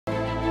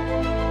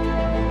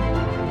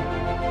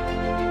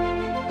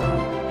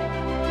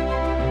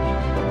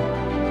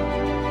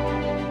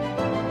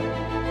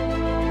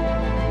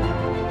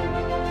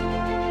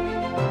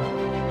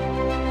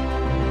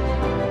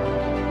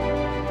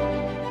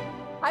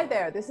Hi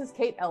there, this is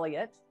Kate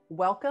Elliott.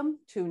 Welcome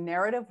to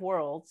Narrative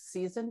World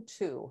Season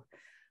 2.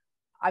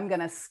 I'm going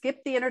to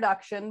skip the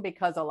introduction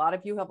because a lot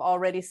of you have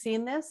already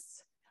seen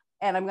this,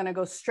 and I'm going to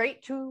go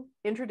straight to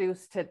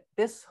introduce to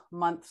this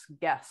month's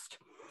guest.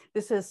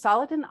 This is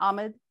Saladin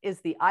Ahmed, is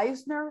the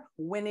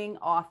Eisner-winning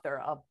author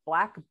of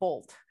Black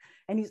Bolt,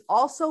 and he's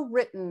also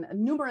written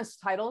numerous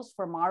titles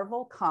for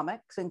Marvel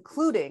Comics,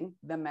 including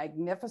The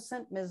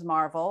Magnificent Ms.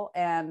 Marvel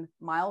and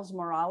Miles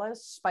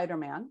Morales'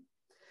 Spider-Man.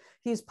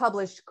 He's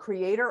published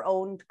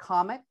creator-owned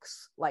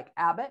comics like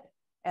Abbott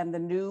and the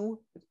new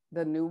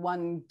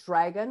one,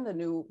 Dragon, the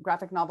new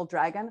graphic novel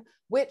Dragon,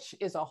 which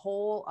is a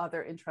whole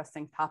other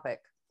interesting topic,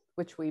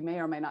 which we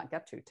may or may not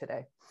get to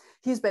today.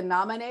 He's been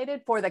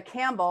nominated for the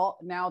Campbell,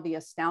 now the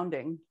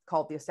Astounding,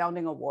 called the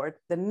Astounding Award,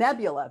 the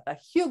Nebula, the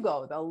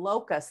Hugo, the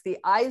Locus, the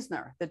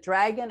Eisner, the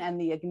Dragon, and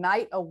the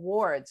Ignite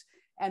Awards,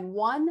 and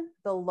won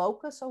the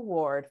Locus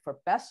Award for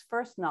Best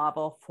First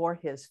Novel for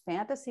his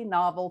fantasy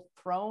novel,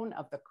 Throne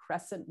of the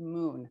Crescent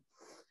Moon.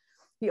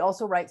 He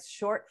also writes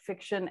short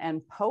fiction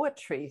and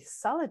poetry.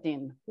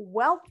 Saladin,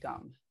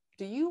 welcome.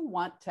 Do you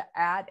want to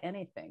add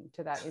anything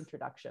to that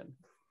introduction?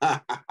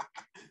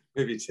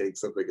 Maybe take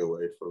something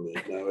away from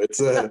it. No,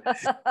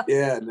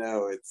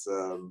 it's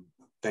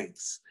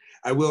thanks.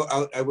 I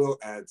will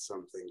add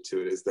something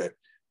to it, is that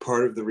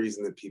part of the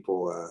reason that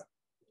people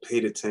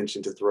paid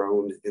attention to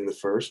Throne in the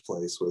first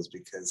place was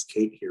because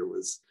Kate here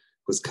was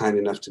kind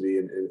enough to be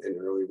an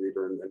early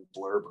reader and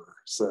blurber.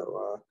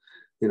 So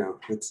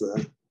it's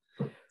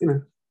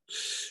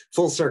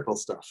full circle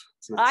stuff.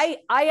 It's nice.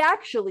 I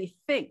actually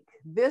think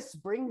this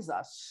brings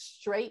us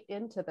straight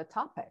into the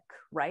topic,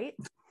 right?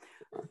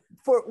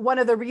 For one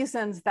of the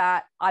reasons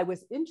that I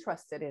was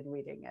interested in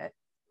reading it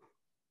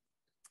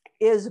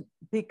is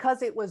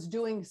because it was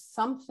doing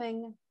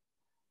something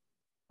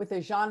with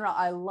a genre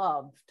I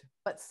loved,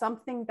 but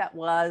something that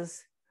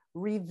was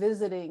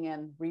revisiting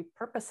and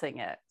repurposing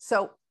it.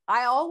 So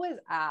I always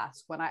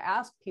ask, when I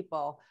ask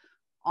people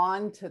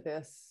onto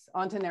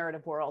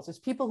Narrative Worlds, it's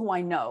people who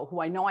I know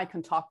I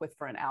can talk with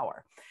for an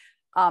hour.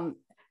 And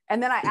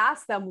then I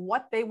ask them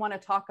what they want to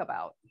talk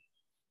about.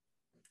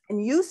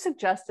 And you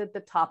suggested the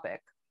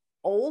topic,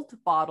 Old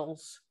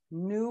Bottles,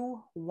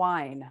 New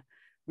Wine,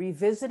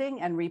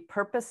 Revisiting and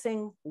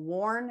Repurposing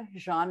Worn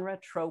Genre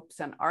Tropes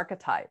and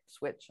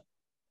Archetypes, which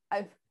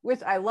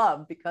I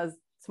love because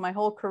it's my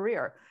whole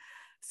career.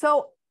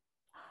 So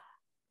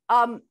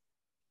I'm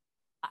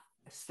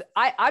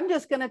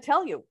just going to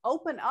tell you,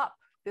 open up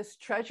this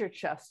treasure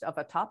chest of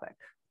a topic.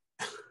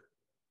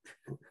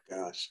 Oh,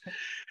 gosh.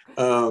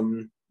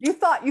 You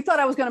thought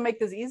I was going to make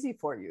this easy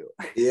for you.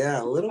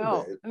 Yeah, a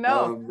little bit.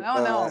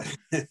 No.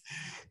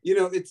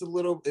 It's a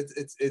little,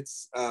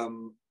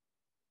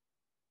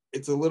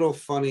 it's a little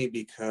funny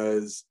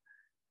because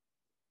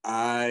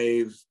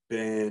I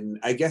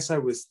guess I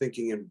was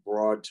thinking in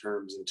broad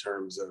terms, in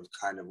terms of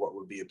kind of what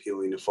would be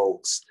appealing to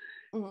folks,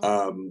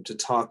 to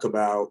talk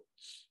about,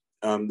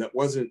 that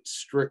wasn't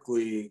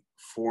strictly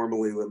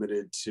formally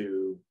limited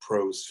to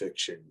prose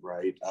fiction,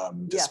 right?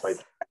 Despite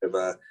kind of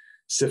a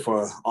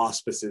SFWA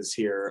auspices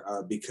here,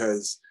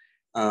 because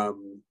I've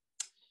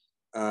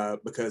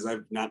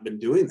not been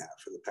doing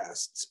that for the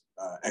past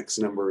X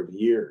number of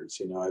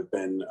years. I've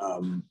been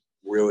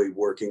really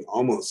working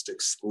almost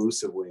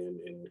exclusively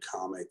in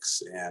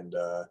comics and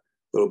a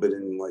little bit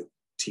in like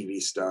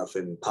TV stuff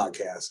and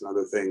podcasts and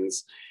other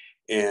things.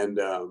 And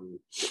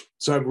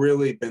so I've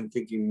really been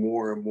thinking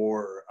more and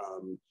more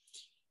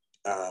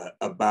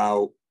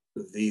about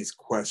these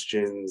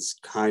questions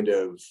kind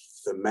of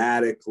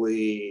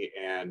thematically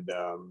and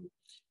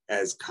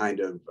as kind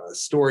of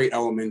story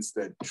elements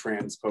that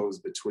transpose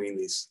between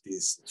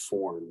these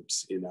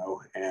forms,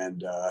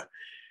 and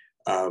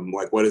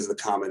like, what is the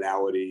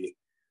commonality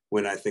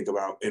when I think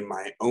about in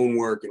my own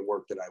work and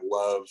work that I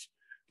love,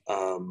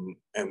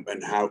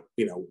 and how,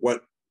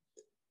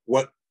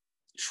 what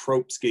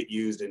tropes get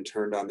used and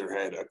turned on their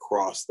head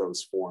across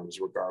those forms,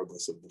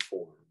 regardless of the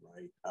form,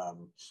 right?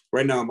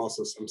 Right now,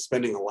 I'm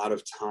spending a lot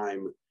of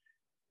time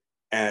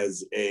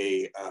as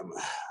a, I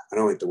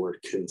don't like the word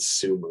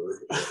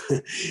consumer,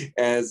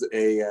 as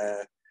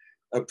a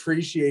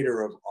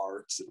appreciator of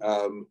art,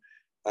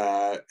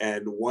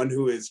 and one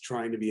who is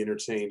trying to be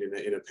entertained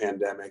in a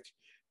pandemic.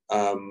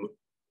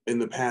 In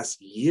the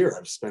past year,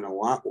 I've spent a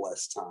lot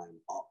less time,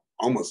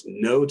 almost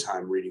no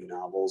time reading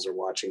novels or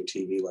watching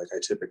TV like I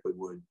typically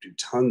would do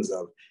tons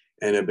of,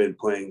 and have been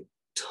playing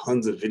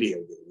tons of video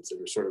games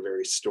that are sort of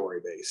very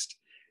story-based.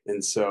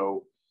 And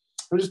so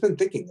I've just been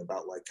thinking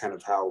about like kind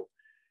of how,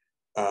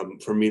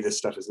 for me, this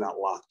stuff is not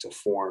locked to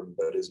form,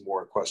 but is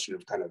more a question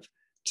of kind of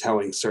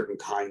telling certain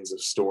kinds of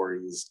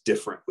stories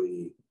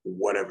differently,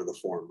 whatever the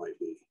form might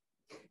be.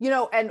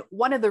 And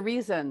one of the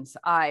reasons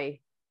I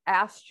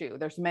asked you,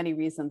 there's many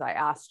reasons I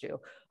asked you,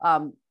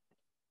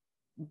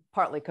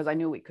 partly because I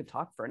knew we could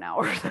talk for an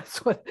hour.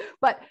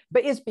 but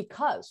it's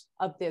because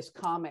of this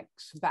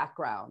comics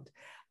background.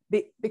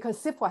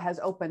 Because SFWA has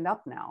opened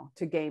up now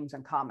to games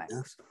and comics.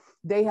 Yeah.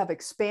 They have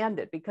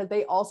expanded because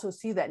they also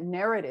see that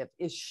narrative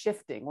is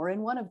shifting. We're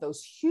in one of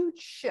those huge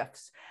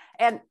shifts.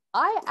 And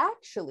I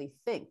actually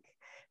think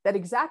that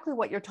exactly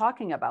what you're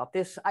talking about,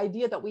 this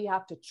idea that we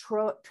have to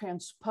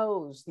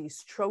transpose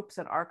these tropes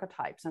and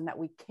archetypes, and that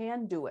we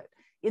can do it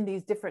in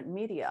these different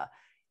media,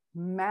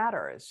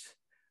 matters.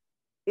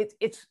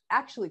 It's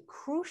actually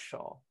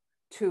crucial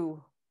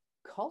to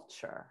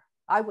culture,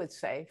 I would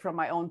say, from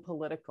my own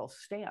political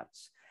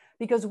stance,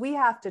 because we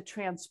have to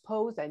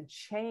transpose and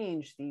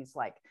change these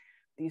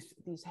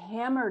these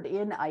hammered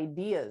in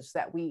ideas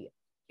that we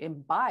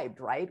imbibed,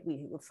 right?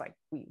 It's like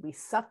we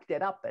sucked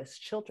it up as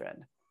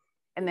children,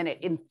 and then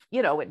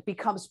it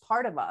becomes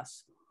part of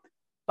us.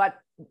 But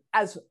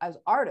as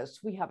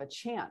artists, we have a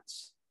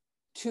chance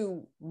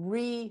to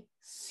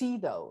re-see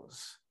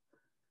those,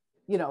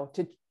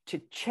 to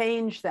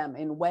change them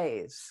in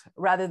ways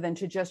rather than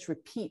to just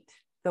repeat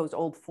those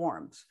old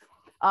forms.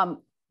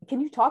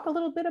 Can you talk a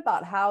little bit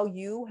about how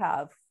you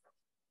have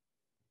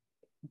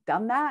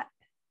done that?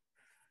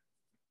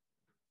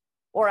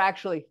 Or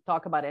actually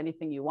talk about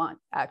anything you want.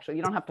 Actually,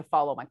 you don't have to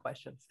follow my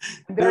questions.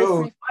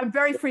 I'm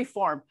very free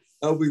form.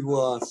 I'll be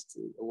lost.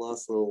 A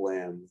lost little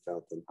lamb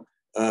without them.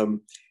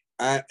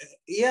 I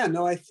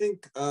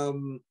think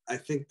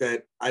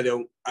that I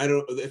don't,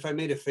 if I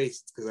made a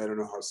face, it's because I don't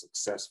know how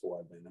successful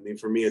I've been. I mean,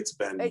 for me, it's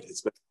been an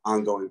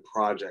ongoing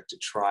project to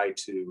try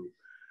to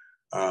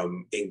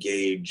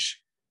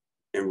engage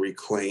and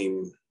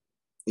reclaim,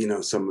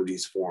 some of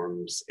these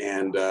forms.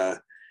 And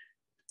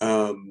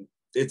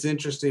it's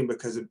interesting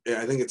because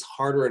I think it's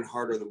harder and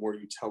harder the more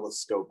you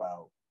telescope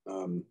out.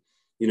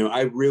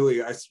 I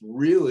really,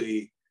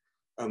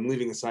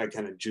 leaving aside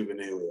kind of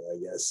juvenilia, I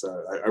guess,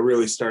 I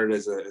really started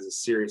as a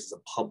series, as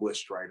a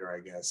published writer, I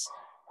guess,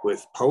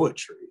 with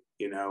poetry,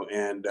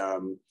 and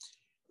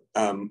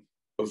a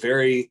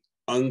very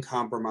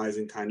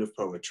uncompromising kind of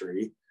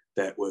poetry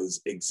that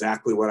was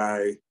exactly what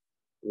I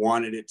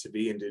wanted it to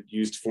be, and it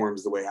used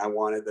forms the way I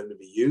wanted them to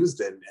be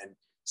used, and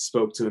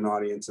spoke to an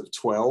audience of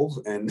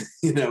 12, and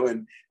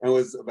and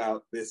was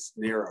about this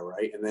narrow,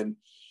 right? And then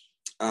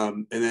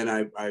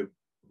I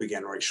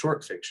began to write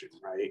short fiction,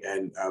 right?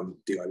 And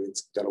the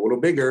audience got a little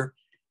bigger,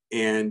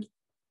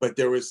 but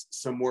there was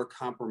some more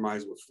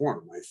compromise with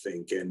form, I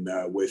think, and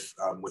with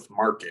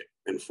market,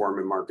 and form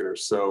and market are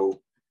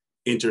so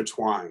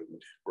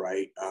intertwined,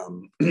 right?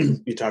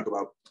 You talk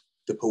about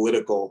the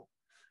political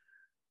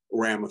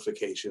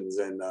ramifications,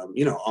 and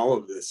all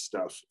of this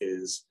stuff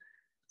is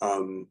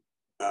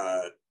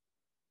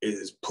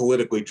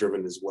politically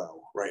driven as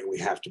well, right? We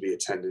have to be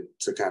attendant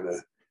to kind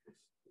of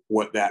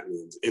what that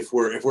means. If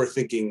we're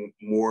thinking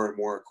more and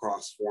more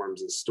across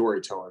forms as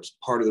storytellers,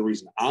 part of the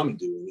reason I'm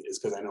doing it is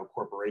because I know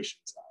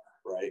corporations are,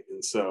 right?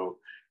 And so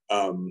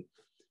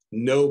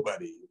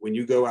nobody, when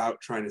you go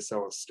out trying to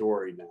sell a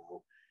story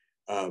now,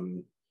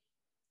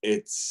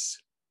 it's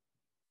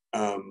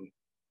to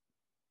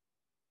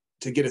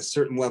get a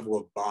certain level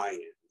of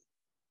buy-in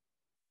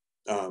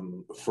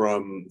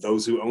from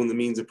those who own the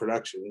means of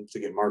production, to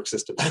get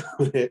Marxist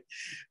about it.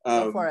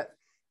 Go for it.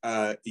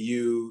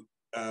 You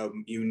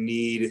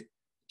need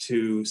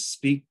to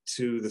speak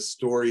to the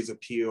story's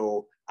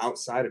appeal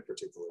outside of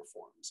particular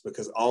forms,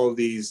 because all of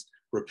these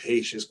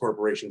rapacious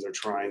corporations are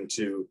trying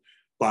to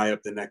buy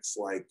up the next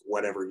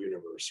whatever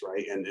universe,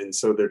 right? And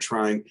so they're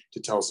trying to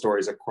tell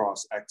stories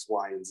across X,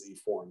 Y, and Z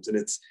forms, and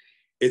it's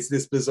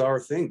this bizarre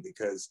thing,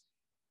 because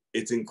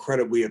it's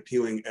incredibly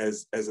appealing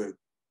as a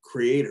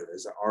creator,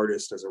 as an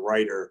artist, as a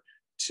writer,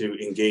 to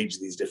engage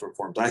these different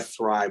forms. I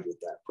thrive with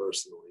that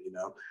personally,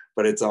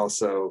 but it's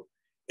the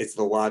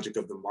logic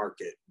of the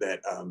market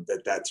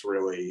that's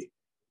really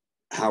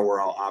how we're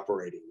all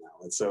operating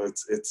now. And so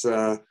it's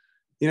a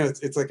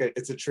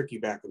tricky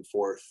back and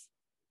forth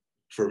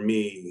for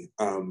me,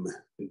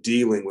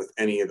 dealing with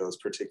any of those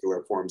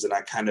particular forms. And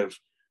I kind of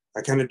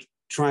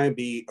try and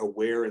be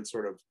aware and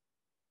sort of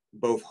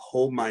both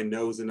hold my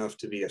nose enough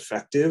to be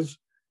effective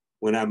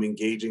when I'm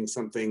engaging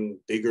something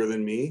bigger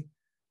than me,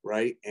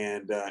 right?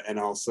 And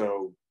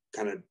also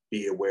kind of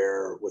be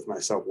aware with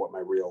myself what my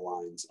real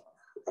lines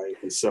are, right?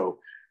 And so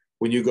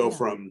when you go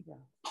from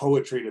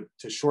poetry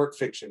to short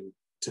fiction,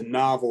 to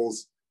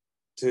novels,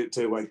 to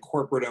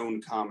corporate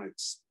owned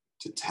comics,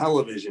 to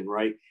television,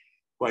 right?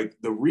 Like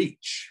the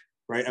reach,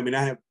 right? I mean,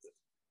 I have,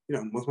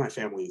 most of my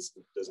family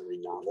doesn't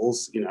read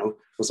novels,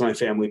 most of my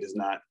family does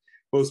not.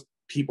 Most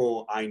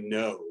people I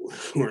know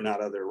who are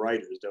not other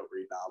writers don't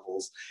read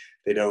novels.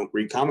 They don't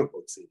read comic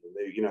books even.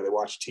 They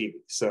watch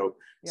TV. So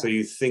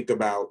you think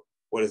about,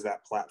 what does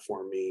that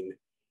platform mean,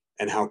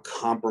 and how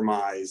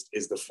compromised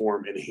is the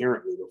form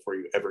inherently before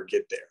you ever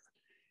get there?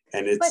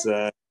 And it's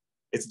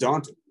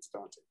daunting. It's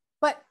daunting.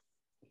 But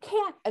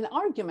an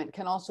argument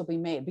can also be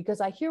made,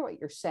 because I hear what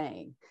you're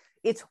saying.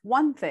 It's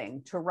one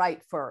thing to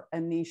write for a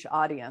niche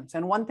audience.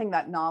 And one thing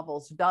that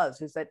novels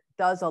does is it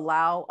does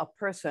allow a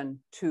person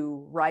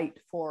to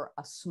write for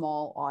a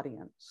small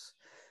audience.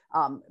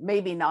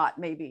 Maybe not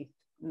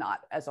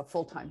as a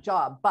full-time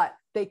job, but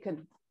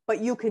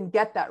you can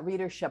get that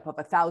readership of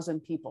 1,000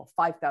 people,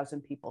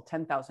 5,000 people,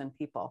 10,000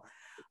 people.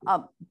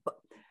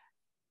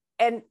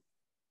 And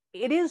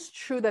it is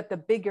true that the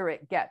bigger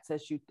it gets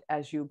as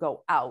you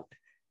go out,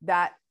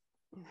 that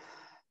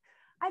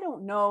I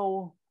don't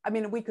know. I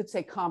mean, we could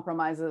say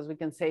compromises, we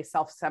can say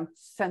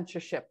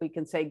self-censorship, we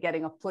can say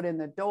getting a foot in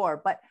the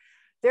door, but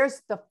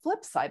there's the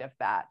flip side of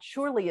that,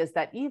 surely, is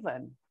that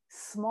even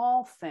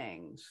small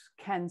things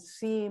can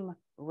seem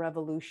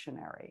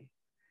revolutionary.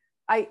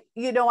 I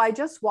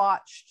just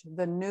watched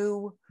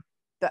the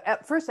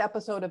first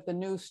episode of the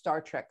new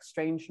Star Trek,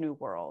 Strange New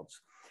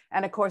Worlds.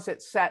 And of course,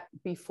 it's set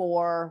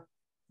before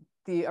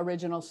the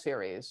original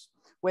series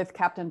with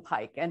Captain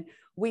Pike. And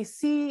we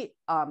see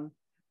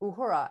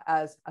Uhura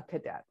as a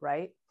cadet,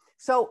 right?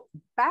 So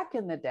back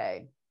in the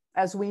day,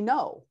 as we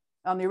know,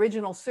 on the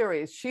original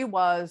series, she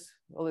was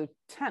a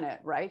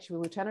lieutenant, right? She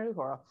was Lieutenant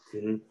Uhura.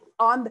 Mm-hmm.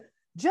 On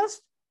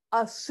just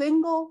a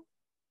single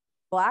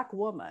Black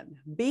woman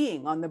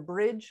being on the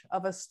bridge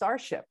of a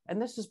starship, and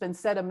this has been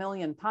said a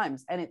million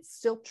times, and it's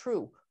still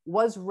true,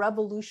 was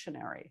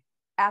revolutionary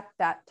at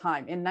that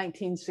time in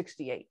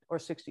 1968 or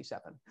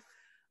 67.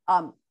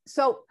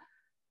 So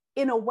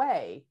in a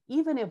way,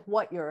 even if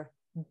what you're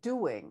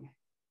doing,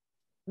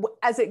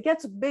 as it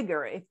gets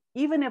bigger,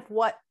 even if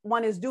what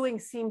one is doing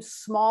seems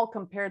small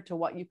compared to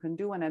what you can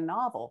do in a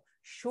novel,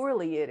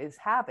 surely it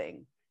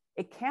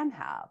can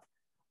have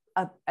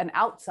an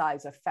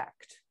outsized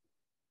effect.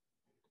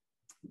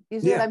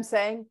 You see what I'm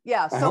saying?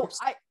 Yeah. So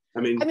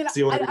I mean, it's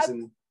the only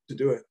reason to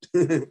do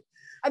it.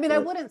 I mean, I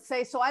wouldn't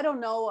say so. I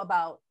don't know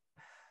about,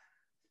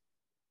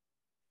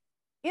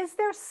 is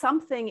there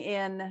something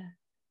in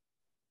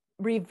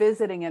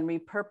revisiting and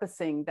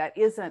repurposing that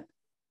isn't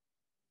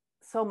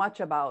so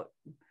much about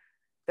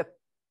the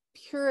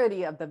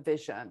purity of the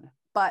vision,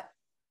 but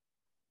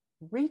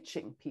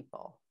reaching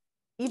people,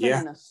 even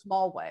in a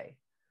small way?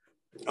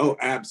 Oh,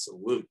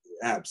 absolutely.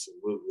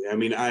 Absolutely. I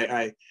mean,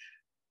 I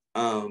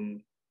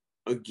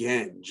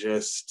again,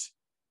 just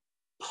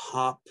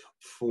pop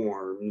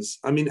forms.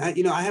 I mean,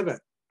 I have an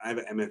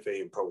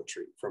MFA in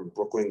poetry from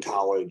Brooklyn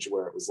College,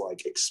 where it was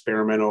like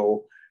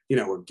experimental,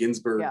 where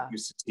Ginsberg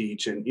used to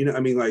teach. And, I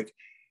mean, like,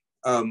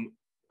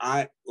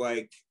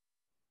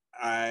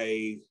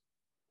 I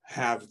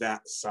have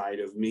that side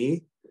of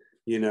me,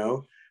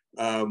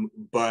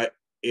 but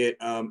it,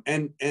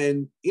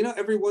 and,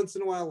 every once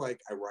in a while,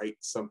 like, I write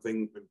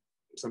something,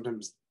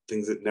 sometimes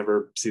things that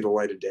never see the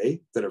light of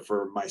day, that are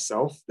for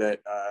myself,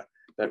 that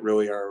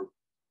really are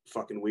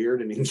fucking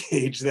weird and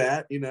engage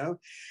that,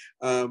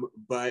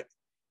 but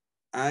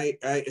I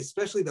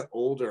especially the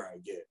older I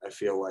get, I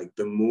feel like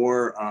the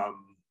more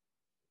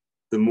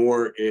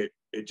it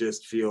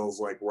just feels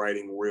like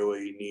writing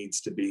really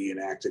needs to be an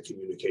act of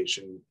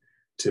communication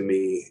to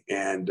me.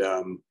 And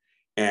I'm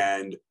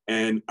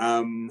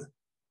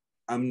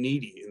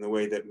needy in the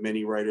way that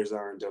many writers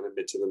are and don't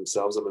admit to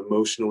themselves. I'm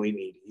emotionally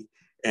needy.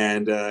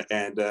 And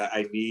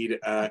I need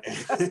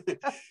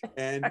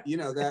and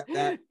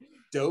that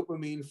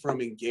dopamine from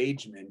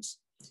engagement.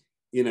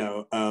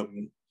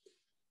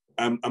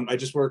 I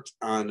just worked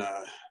on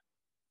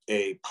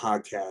a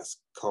podcast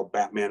called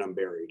Batman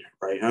Unburied,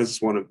 right? And I was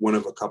just one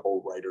of a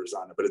couple writers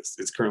on it, but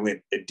it's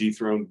currently a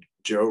dethroned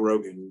Joe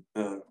Rogan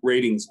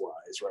ratings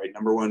wise, right?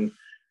 #1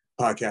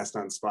 podcast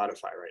on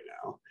Spotify right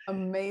now.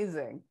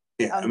 Amazing.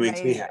 Yeah, amazing. It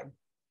makes me happy.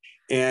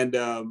 And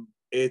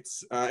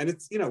it's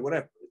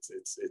whatever.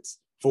 It's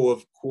full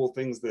of cool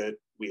things that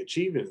we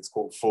achieved, and it's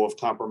full of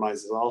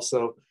compromises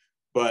also.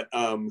 But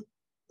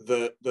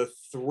the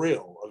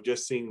thrill of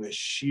just seeing the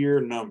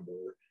sheer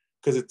number,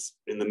 because it's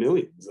in the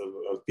millions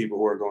of people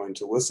who are going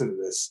to listen to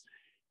this,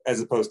 as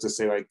opposed to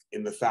say like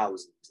in the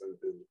thousands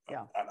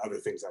on other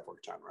things I've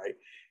worked on, right?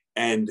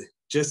 And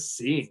just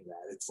seeing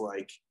that, it's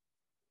like,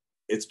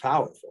 it's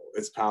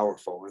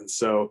powerful. And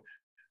so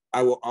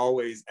I will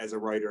always, as a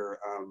writer,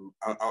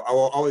 I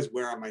will always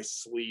wear on my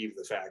sleeve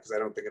the fact, because I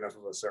don't think enough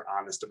of us are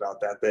honest about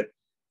that,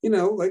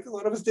 like a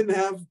lot of us didn't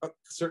have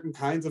certain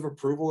kinds of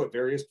approval at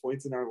various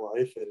points in our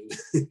life, and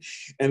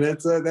and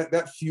that's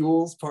that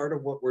fuels part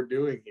of what we're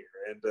doing here.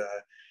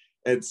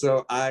 And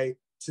so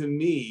to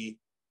me,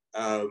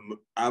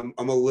 I'm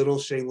a little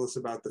shameless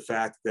about the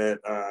fact that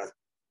I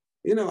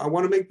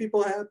want to make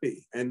people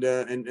happy, and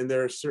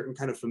there are certain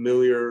kind of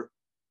familiar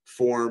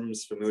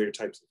forms, familiar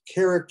types of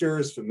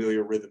characters,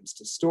 familiar rhythms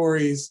to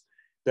stories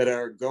that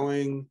are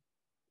going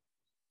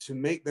to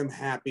make them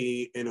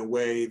happy in a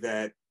way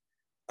that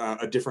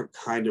a different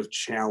kind of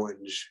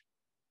challenge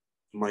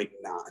might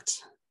not.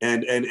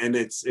 And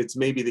it's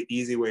maybe the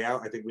easy way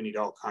out. I think we need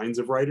all kinds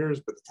of writers,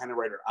 but the kind of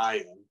writer I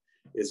am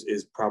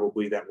is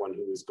probably that one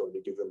who is going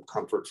to give them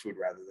comfort food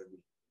rather than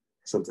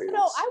something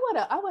else.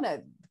 I want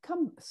to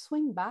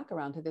swing back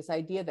around to this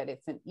idea that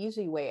it's an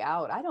easy way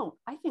out.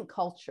 I think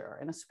culture,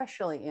 and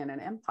especially in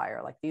an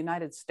empire like the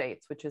United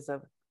States, which is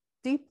a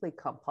deeply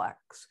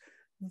complex,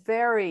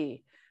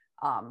 very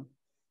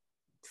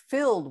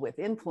filled with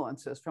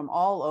influences from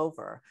all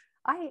over.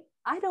 I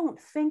don't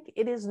think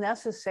it is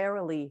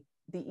necessarily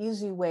the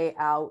easy way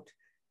out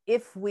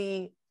if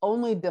we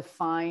only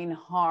define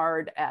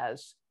hard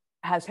as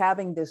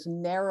having this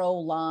narrow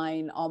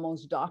line,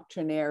 almost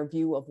doctrinaire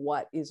view of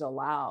what is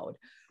allowed.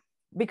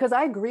 Because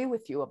I agree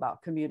with you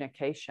about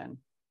communication.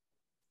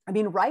 I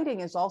mean, writing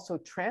is also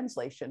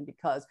translation,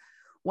 because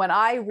when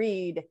I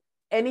read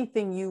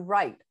anything you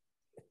write,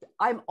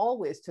 I'm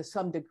always to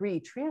some degree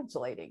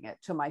translating it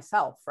to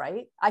myself,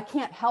 right? I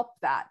can't help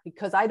that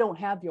because I don't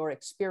have your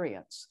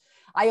experience.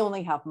 I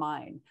only have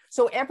mine.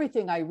 So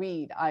everything I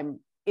read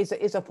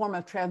is a form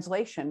of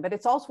translation, but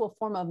it's also a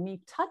form of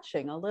me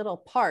touching a little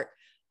part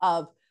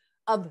of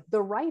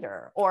the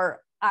writer.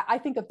 Or I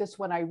think of this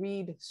when I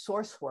read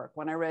source work,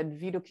 when I read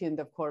Widukind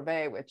of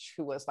Corvée,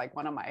 who was like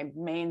one of my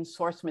main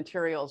source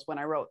materials when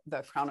I wrote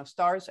the Crown of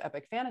Stars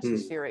epic fantasy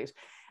series.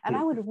 And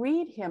I would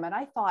read him and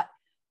I thought,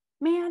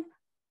 man,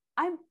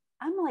 I'm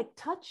like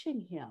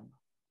touching him.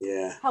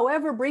 Yeah.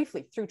 However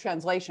briefly through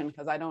translation,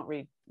 because I don't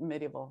read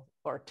medieval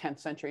or 10th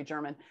century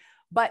German,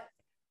 but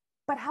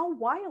how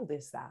wild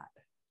is that?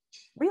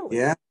 Really?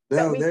 Yeah.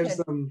 No,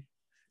 there's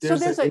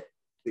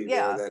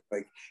yeah, that,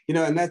 like, you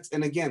know,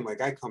 and again,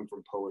 like I come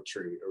from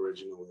poetry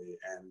originally,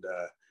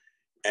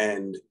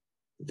 and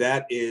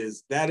that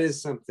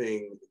is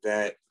something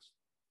that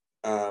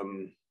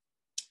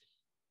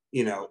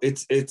you know,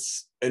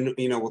 it's and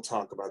you know, we'll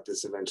talk about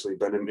this eventually,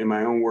 but in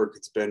my own work,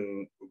 it's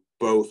been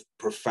both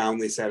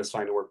profoundly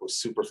satisfying to work with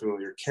super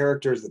familiar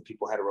characters that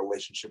people had a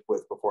relationship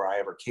with before I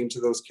ever came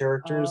to those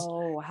characters.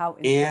 Oh, how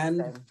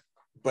interesting.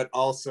 But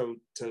also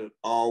to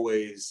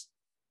always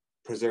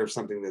preserve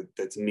something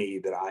that's me,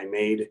 that I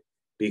made,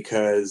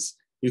 because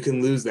you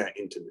can lose that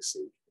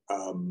intimacy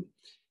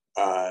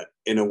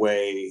in a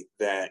way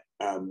that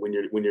when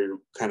you're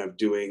kind of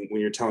when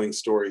you're telling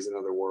stories in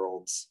other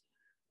worlds,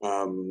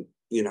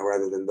 you know,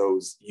 rather than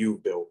those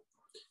you've built,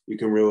 you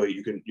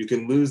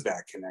can lose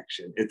that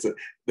connection. It's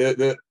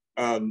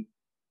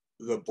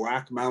the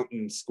Black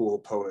Mountain School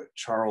poet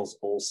Charles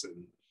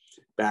Olson,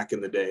 back in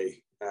the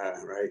day,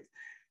 right?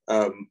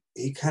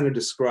 He kind of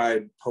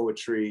described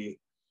poetry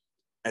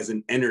as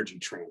an energy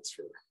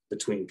transfer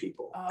between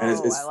people. Oh, And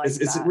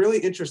it's that. really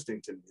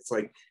interesting to me. It's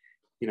like,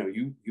 you know,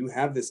 you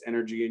have this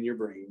energy in your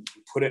brain,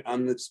 you put it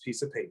on this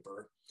piece of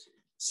paper,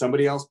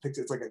 somebody else picks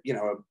it. It's like a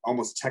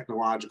almost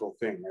technological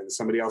thing, right?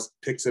 Somebody else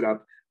picks it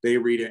up, they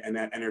read it, and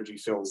that energy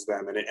fills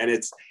them. And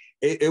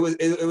it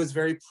was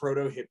very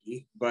proto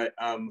hippie, but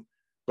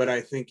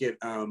I think it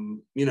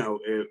you know,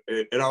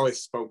 it always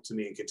spoke to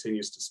me and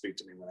continues to speak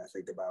to me when I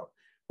think about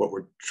what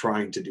we're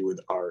trying to do with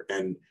art.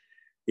 And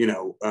you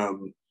know,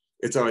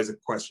 it's always a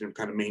question of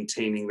kind of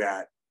maintaining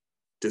that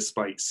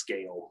despite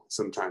scale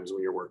sometimes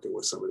when you're working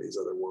with some of these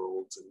other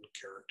worlds and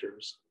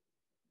characters.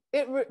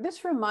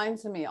 This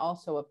reminds me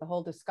also of the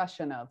whole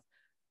discussion of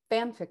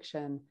fan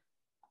fiction,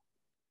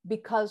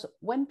 because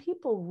when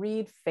people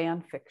read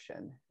fan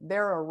fiction,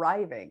 they're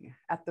arriving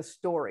at the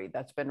story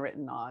that's been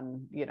written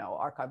on, you know,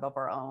 Archive of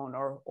Our Own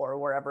or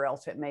wherever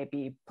else it may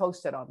be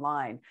posted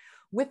online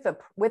with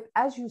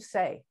as you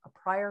say, a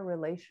prior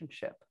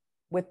relationship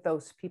with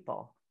those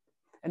people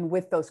and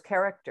with those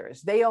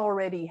characters. They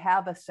already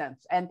have a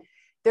sense. And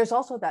there's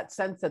also that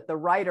sense that the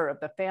writer of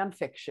the fan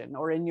fiction,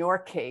 or in your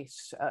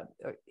case,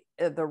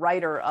 the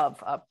writer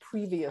of a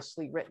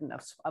previously written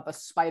of a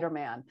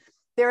Spider-Man,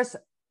 there's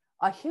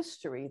a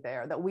history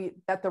there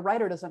that the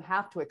writer doesn't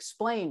have to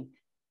explain.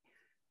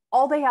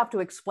 All they have to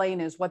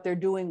explain is what they're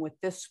doing with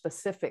this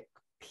specific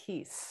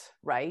piece,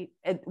 right?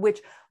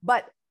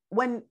 But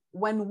when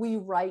we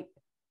write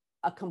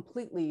a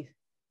completely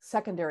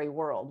secondary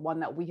world, one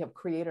that we have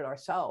created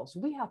ourselves,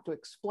 we have to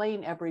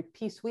explain every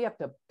piece. We have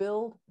to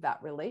build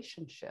that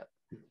relationship.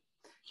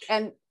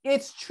 And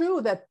it's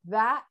true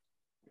that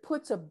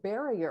puts a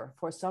barrier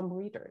for some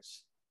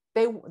readers.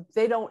 They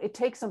don't, it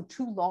takes them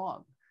too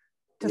long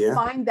to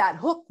find that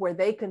hook where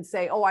they can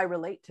say, oh, I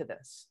relate to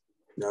this.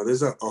 No,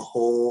 there's a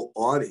whole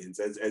audience,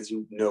 as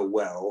you know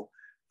well.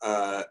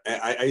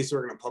 I used to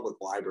work in a public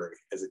library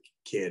as a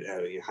kid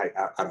out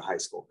of high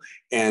school.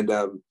 And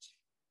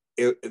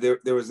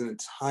there was an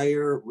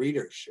entire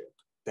readership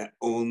that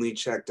only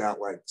checked out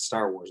like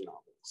Star Wars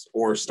novels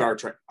or Star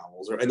Trek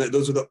novels, and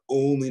those were the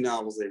only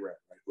novels they read.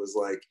 Right? It was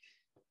like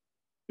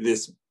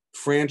this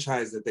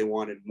franchise that they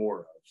wanted more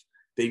of.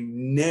 They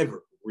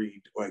never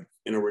read like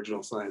an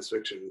original science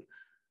fiction.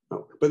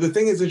 No. But the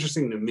thing that's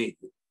interesting to me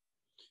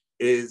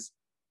is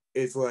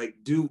it's like,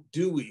 do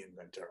we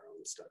invent our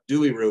own stuff? Do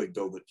we really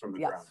build it from the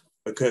ground?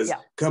 Because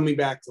coming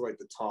back to like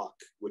the talk,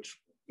 which,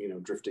 you know,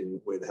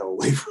 drifting way the hell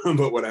away from,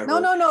 but whatever.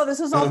 No,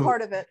 this is all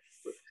part of it.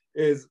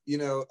 Is, you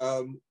know,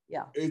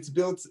 it's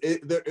built,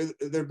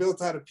 they're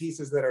built out of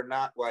pieces that are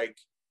not like,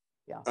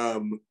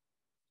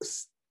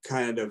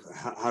 kind of,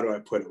 how do I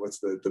put it? What's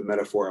the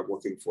metaphor I'm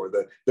looking for?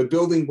 The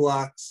building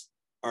blocks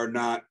are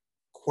not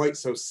quite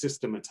so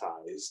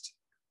systematized,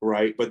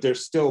 right? But they're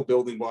still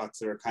building blocks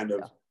that are kind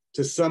of,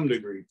 to some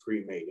degree,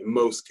 pre-made in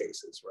most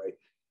cases, right?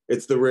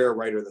 It's the rare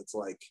writer that's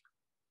like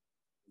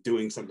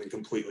doing something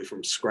completely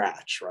from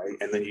scratch, right?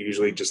 And then you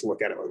usually just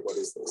look at it like, what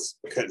is this?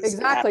 Because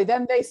exactly.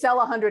 Then they sell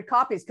 100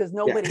 copies because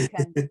nobody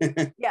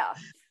can.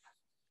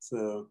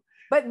 So.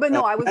 But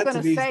no, I was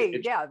going to say,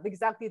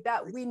 exactly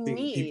that. We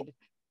need,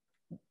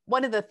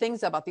 one of the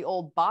things about the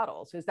old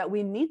bottles is that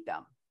we need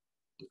them.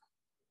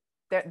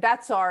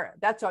 Those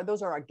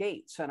are our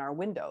gates and our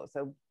windows,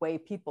 the way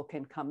people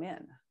can come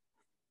in.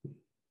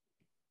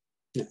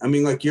 I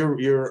mean, like your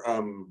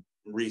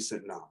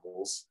recent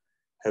novels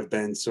have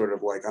been sort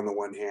of like, on the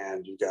one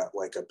hand, you got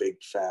like a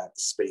big fat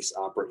space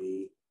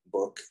opera-y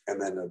book, and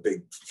then a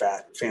big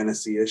fat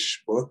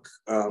fantasy-ish book.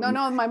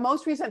 No, my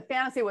most recent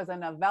fantasy was a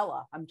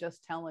novella. I'm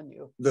just telling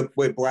you.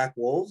 Black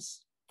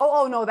Wolves?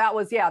 Oh no, that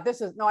was, yeah.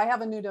 I have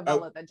a new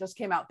novella that just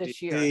came out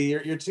this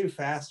year. You're too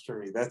fast for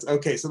me. That's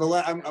okay. So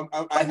I have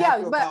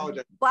to but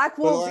apologize. Black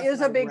Wolves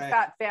is a big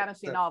fat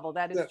fantasy novel.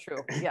 That is true.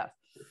 Yes.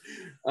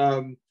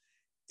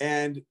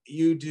 And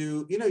you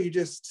do, you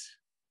just,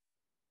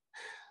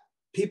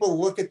 people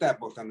look at that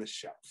book on the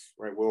shelf,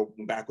 right? Well,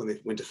 back when they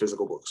went to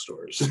physical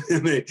bookstores,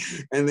 and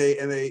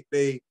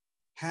they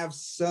have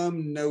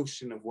some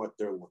notion of what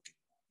they're looking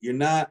at. You're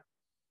not,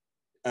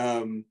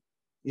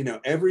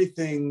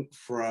 everything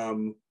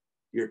from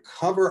your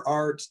cover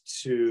art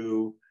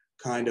to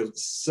kind of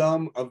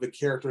some of the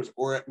characters,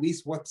 or at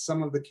least what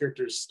some of the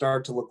characters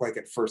start to look like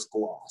at first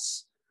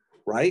gloss,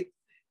 right?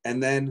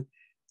 And then,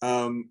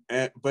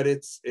 but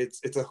it's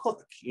a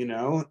hook, I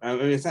mean,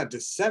 it's not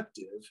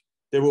deceptive.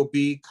 There will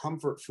be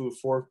comfort food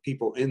for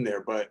people in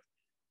there, but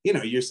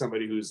you're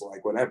somebody who's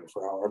like, whatever,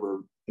 for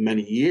however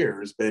many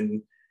years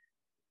been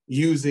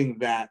using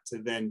that to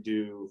then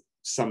do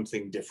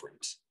something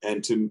different,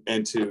 and to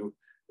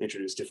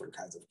introduce different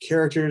kinds of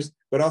characters,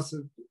 but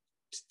also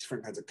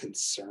different kinds of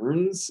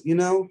concerns, in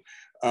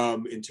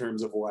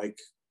terms of like,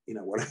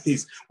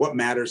 what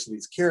matters to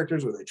these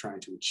characters, what are they trying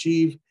to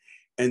achieve?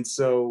 And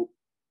so,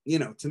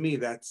 to me,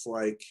 that's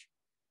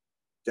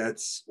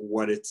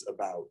what it's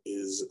about,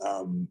 is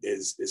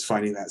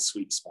finding that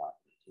sweet spot.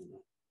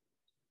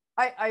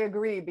 I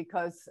agree,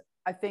 because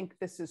I think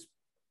this is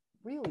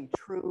really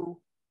true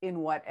in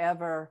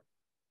whatever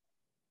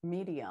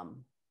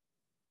medium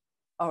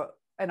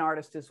an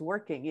artist is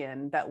working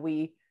in, that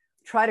we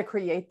try to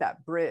create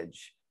that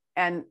bridge.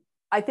 And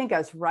I think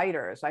as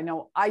writers, I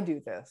know I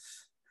do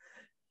this,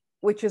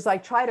 which is I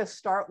try to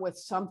start with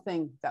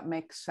something that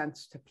makes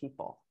sense to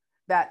people,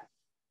 that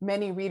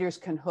many readers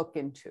can hook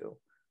into,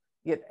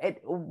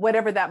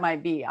 whatever that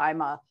might be.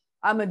 I'm a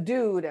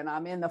dude, and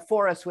I'm in the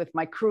forest with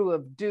my crew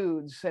of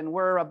dudes, and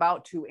we're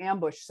about to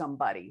ambush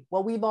somebody.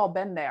 Well, we've all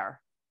been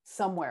there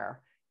somewhere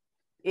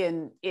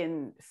in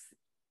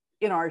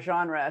our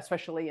genre,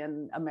 especially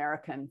in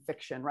American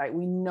fiction, right?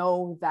 We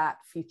know that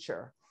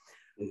feature.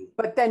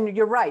 But then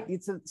you're right.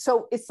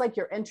 So it's like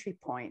your entry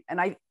point. And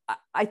I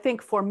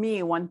think for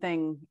me, one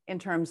thing in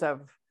terms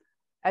of,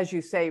 as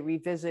you say,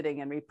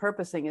 revisiting and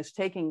repurposing, is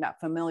taking that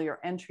familiar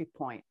entry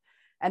point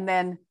and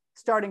then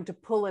starting to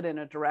pull it in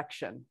a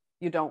direction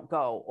you don't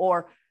go,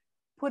 or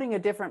putting a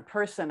different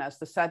person as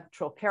the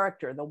central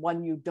character, the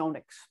one you don't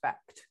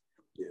expect.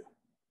 Yeah.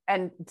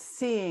 And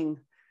seeing,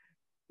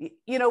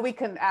 we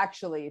can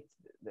actually,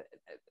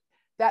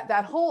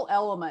 that whole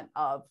element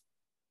of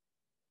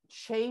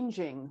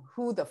changing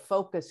who the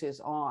focus is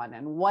on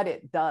and what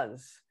it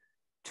does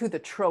to the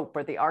trope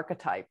or the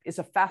archetype is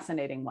a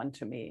fascinating one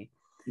to me.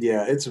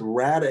 Yeah, it's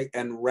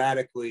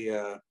radically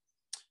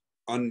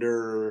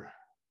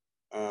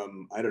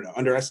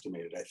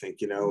underestimated, I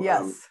think,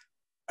 Yes.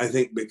 I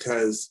think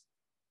because,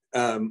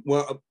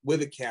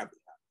 with a caveat,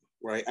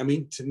 right? I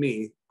mean, to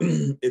me,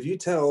 if you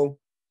tell,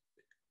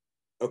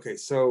 okay,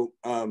 so,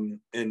 and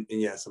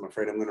yes, I'm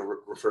afraid I'm going to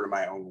refer to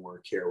my own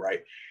work here,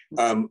 right?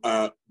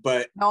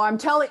 But no,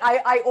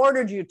 I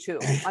ordered you to.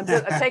 I'm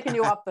taking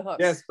you off the hook.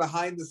 Yes,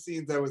 behind the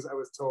scenes, I was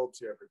told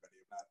to everybody.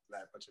 I'm not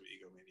that much of an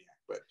egomaniac,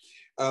 but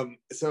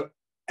so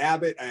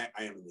Abbott, I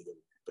am an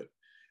egomaniac, but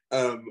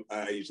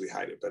I usually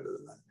hide it better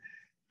than that.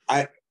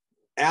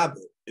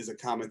 Abbott is a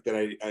comic that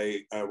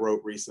I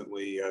wrote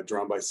recently,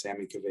 drawn by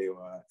Sammy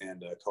Cavella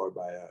and colored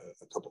by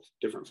a couple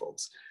different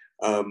folks,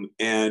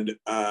 and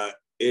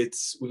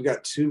we've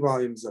got 2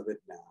 volumes of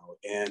it now,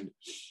 and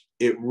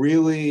it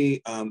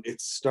really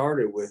it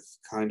started with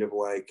kind of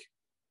like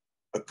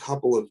a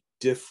couple of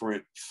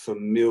different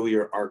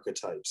familiar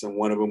archetypes, and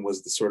one of them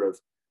was the sort of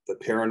the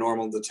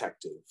paranormal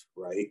detective,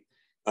 right?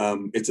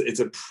 It's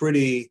a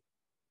pretty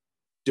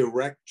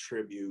direct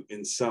tribute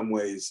in some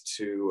ways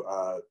to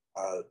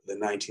the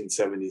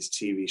 1970s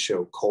TV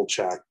show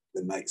Kolchak,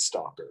 the Night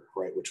Stalker,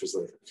 right? Which was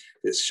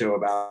this show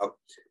about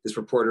this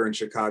reporter in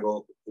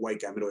Chicago,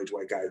 middle-aged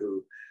white guy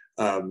who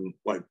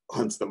like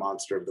hunts the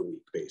monster of the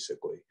week,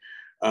 basically.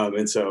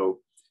 And so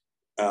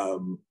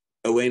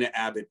Elena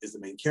Abbott is the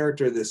main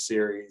character of this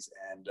series,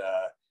 and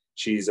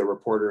she's a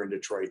reporter in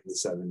Detroit in the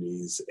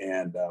 70s,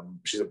 and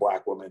she's a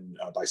Black woman,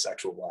 a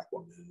bisexual Black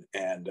woman,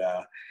 and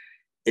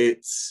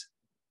it's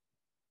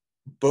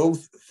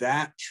both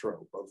that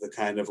trope of the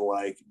kind of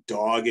like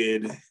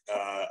dogged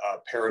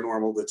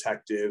paranormal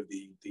detective,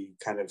 the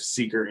kind of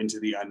seeker into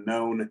the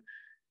unknown,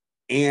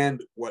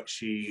 and what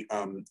she,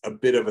 a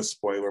bit of a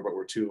spoiler, but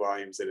we're 2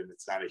 volumes in and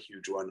it's not a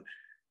huge one.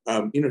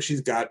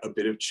 She's got a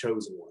bit of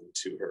chosen one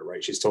to her,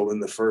 right? She's told in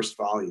the first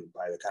volume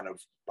by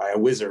a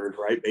wizard,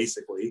 right?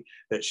 Basically,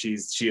 that she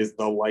is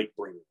the light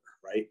bringer,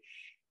 right?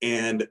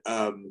 And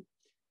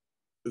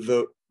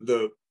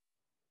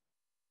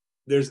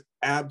there's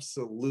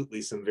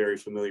absolutely some very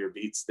familiar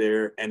beats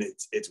there, and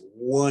it's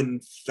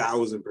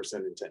 1000%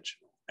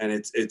 intentional, and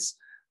it's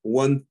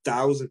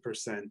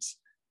 1000%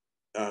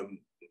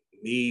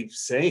 me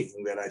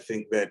saying that I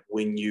think that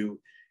when you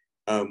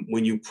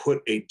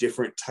put a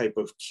different type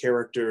of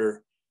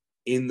character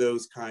in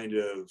those kind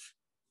of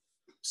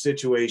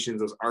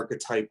situations, those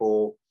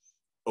archetypal,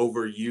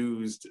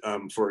 overused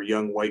for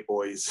young white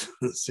boys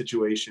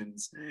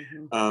situations,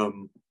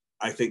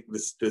 I think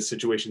the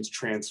situations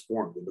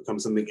transform. They become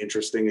something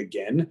interesting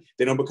again.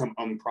 They don't become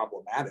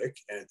unproblematic,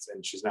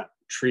 and she's not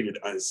treated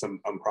as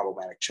some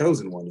unproblematic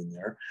chosen one in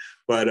there,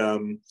 but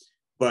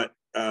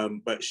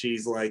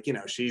she's like, you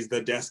know, she's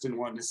the destined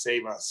one to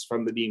save us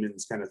from the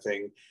demons kind of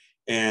thing,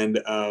 and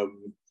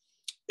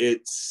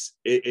it's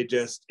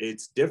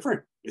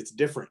different. It's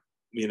different,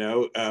 you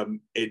know.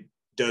 It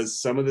does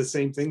some of the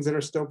same things that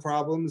are still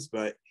problems,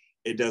 but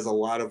it does a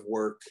lot of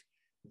work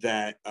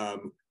that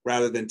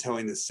rather than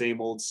telling the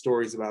same old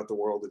stories about the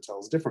world, it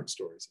tells different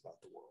stories about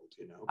the world,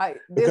 you know.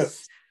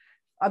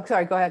 I'm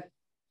sorry, go ahead.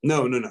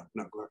 No, go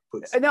ahead,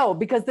 please. No,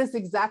 because this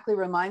exactly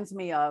reminds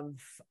me of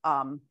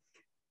an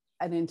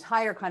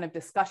entire kind of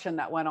discussion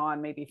that went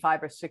on maybe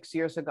 5 or 6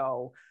 years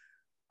ago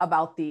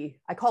about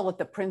I call it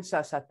the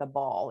princess at the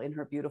ball in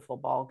her beautiful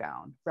ball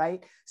gown,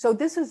 right? So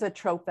this is a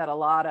trope that a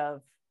lot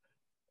of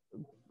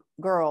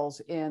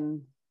girls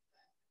in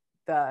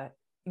the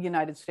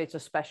United States,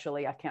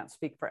 especially, I can't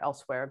speak for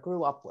elsewhere,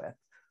 grew up with.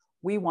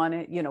 We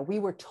wanted, you know, we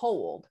were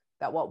told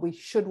that what we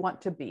should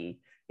want to be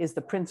is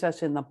the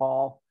princess in the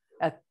ball.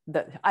 I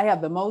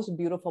have the most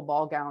beautiful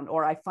ball gown,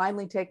 or I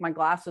finally take my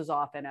glasses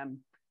off and am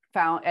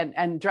found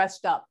and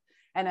dressed up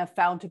and have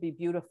found to be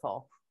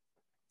beautiful.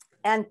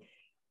 And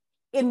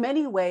in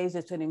many ways,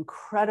 it's an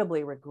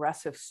incredibly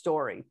regressive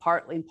story,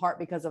 in part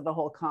because of the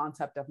whole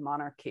concept of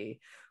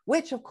monarchy,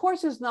 which of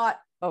course is not,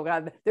 oh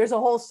God, there's a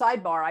whole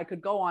sidebar I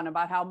could go on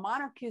about how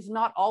monarchy is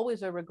not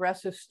always a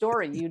regressive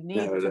story. You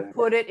need to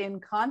put it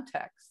in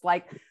context.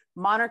 Like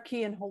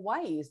monarchy in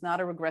Hawaii is not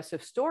a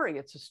regressive story.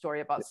 It's a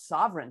story about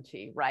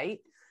sovereignty, right?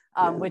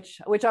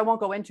 Which I won't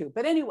go into.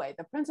 But anyway,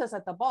 the princess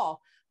at the ball.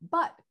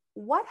 But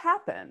what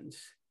happens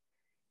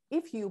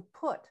if you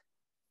put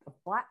a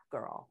Black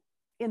girl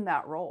in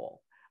that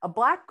role? A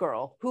Black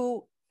girl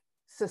who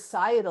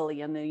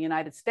societally in the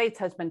United States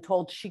has been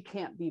told she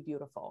can't be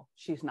beautiful.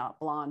 She's not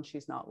blonde,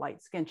 she's not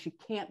light skinned, she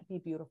can't be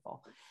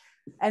beautiful.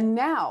 And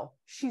now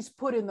she's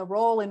put in the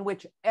role in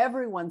which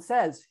everyone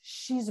says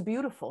she's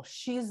beautiful.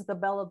 She's the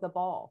belle of the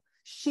ball.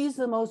 She's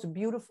the most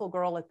beautiful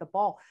girl at the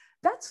ball.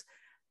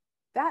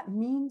 That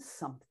means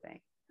something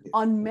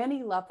on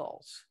many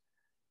levels.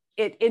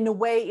 In a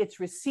way it's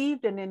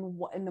received, and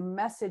in the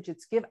message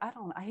it's given.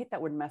 I hate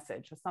that word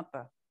message. It's not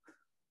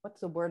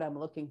what's the word I'm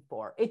looking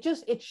for?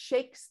 It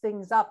shakes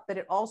things up, but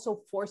it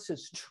also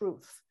forces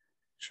truth.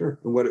 Sure,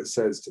 and what it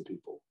says to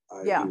people.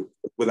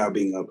 Without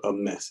being a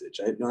message.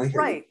 I hear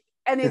right,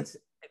 you.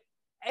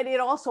 And it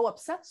also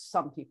upsets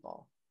some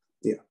people.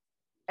 Yeah,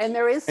 and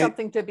there is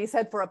something to be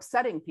said for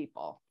upsetting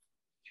people.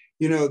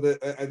 You know,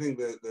 I think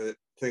the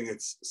thing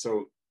that's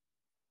so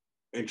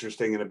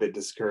interesting and a bit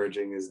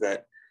discouraging is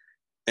that,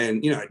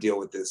 and you know, I deal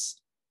with this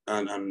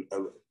on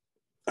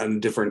a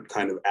different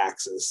kind of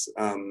axis,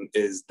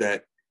 is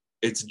that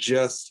it's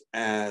just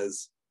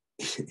as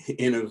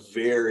in a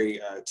very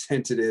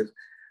tentative,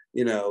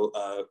 you know,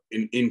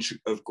 an inch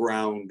of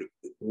ground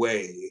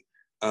way,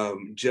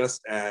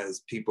 just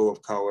as people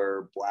of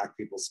color, Black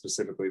people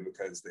specifically,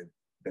 because they've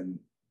been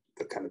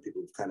the kind of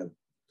people who've kind of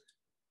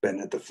been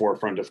at the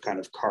forefront of kind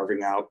of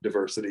carving out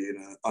diversity in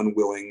an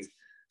unwilling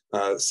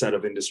set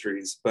of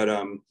industries, but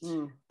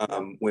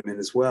women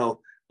as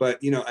well.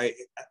 But you know,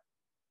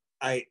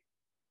 I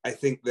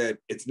think that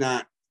it's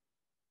not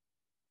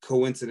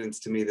coincidence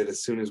to me that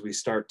as soon as we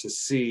start to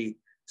see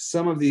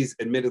some of these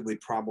admittedly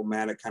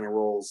problematic kind of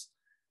roles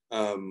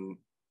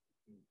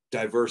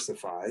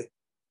diversify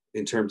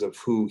in terms of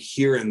who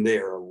here and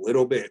there a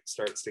little bit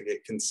starts to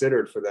get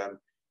considered for them,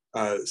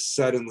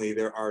 suddenly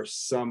there are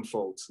some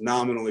folks,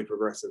 nominally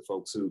progressive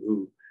folks,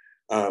 who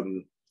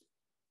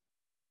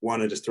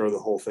want to just throw the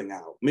whole thing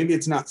out. Maybe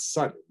it's not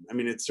sudden. I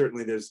mean, it's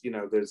certainly, there's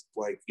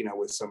like, you know,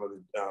 with some of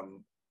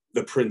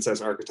the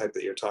princess archetype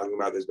that you're talking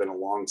about, there's been a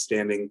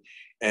long-standing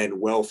and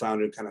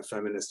well-founded kind of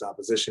feminist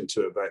opposition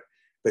to it, but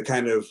the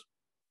kind of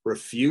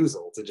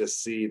refusal to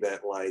just see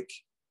that, like,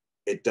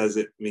 it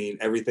doesn't mean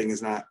everything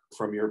is not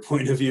from your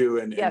point of view,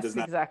 and does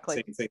not mean the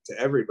same thing to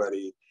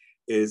everybody,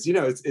 is, you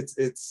know, it's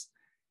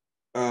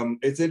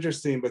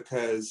interesting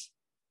because,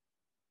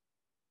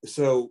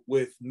 so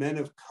with men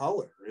of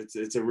color,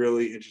 it's a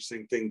really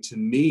interesting thing to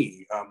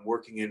me,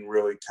 working in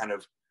really kind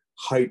of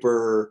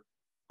hyper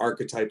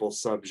archetypal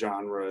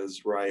subgenres,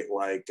 right?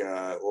 Like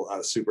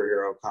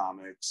superhero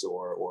comics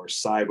or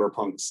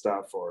cyberpunk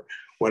stuff or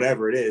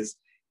whatever it is.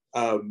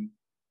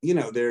 You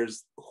know,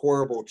 there's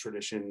horrible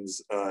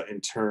traditions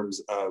in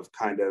terms of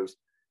kind of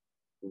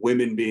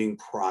women being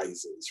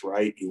prizes,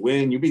 right? You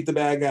win, you beat the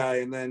bad guy,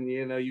 and then,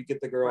 you know, you get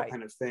the girl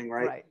kind of thing,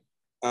 right?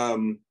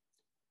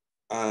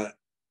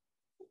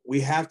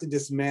 We have to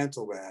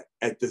dismantle that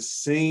at the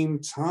same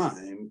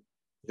time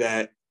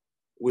that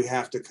we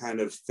have to kind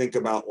of think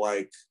about,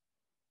 like,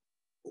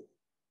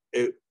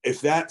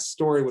 if that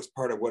story was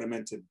part of what it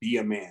meant to be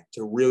a man,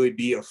 to really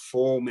be a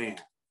full man,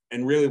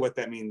 and really what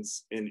that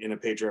means in a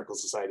patriarchal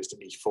society is to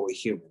be fully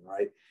human,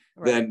 right?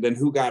 Then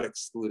who got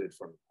excluded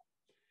from it?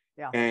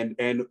 Yeah.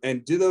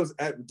 And do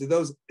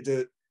those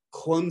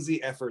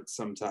clumsy efforts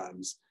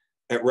sometimes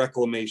at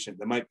reclamation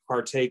that might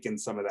partake in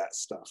some of that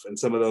stuff and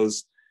some of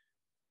those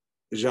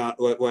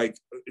like,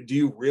 do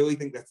you really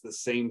think that's the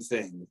same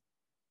thing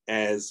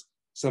as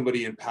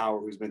somebody in power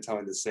who's been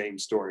telling the same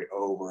story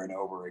over and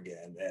over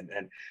again?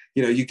 And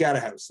you know, you got to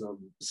have some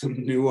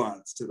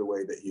nuance to the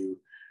way that you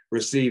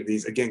receive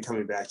these, again,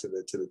 coming back to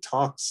the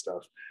talk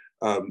stuff,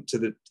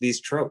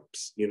 these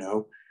tropes. You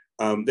know,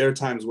 there are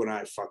times when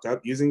I fuck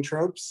up using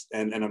tropes,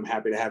 and I'm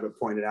happy to have it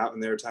pointed out,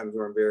 and there are times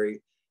where I'm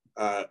very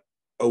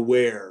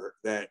aware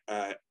that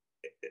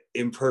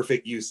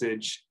imperfect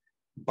usage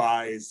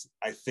buys,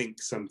 I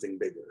think, something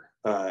bigger,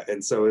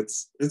 and so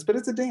it's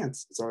a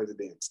dance. It's always a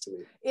dance to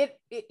me. It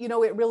you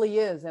know, it really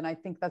is, and I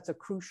think that's a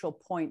crucial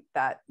point,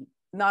 that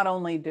not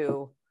only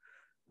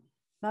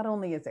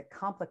is it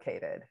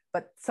complicated,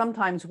 but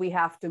sometimes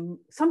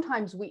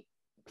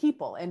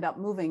people end up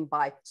moving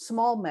by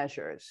small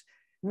measures,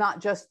 not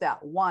just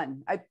that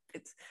one.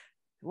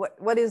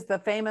 What is the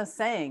famous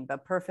saying? The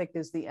perfect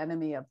is the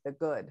enemy of the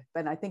good.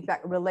 And I think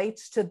that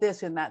relates to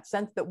this in that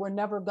sense, that we're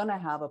never going to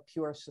have a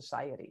pure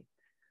society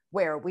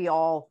where we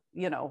all,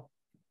 you know,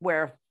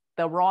 where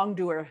the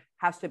wrongdoer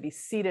can be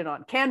seated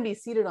on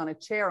a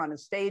chair on a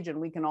stage, and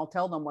we can all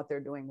tell them what they're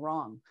doing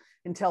wrong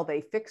until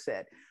they fix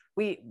it.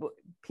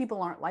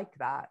 People aren't like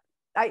that.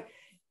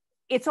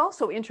 It's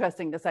also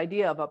interesting, this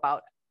idea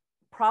about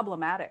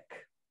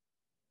problematic,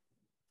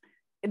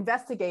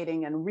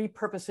 investigating and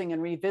repurposing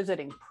and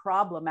revisiting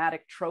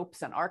problematic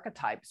tropes and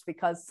archetypes,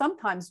 because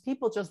sometimes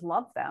people just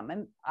love them.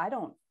 And I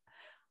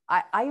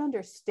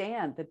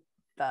understand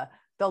that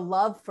the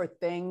love for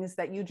things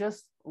that you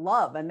just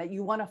love and that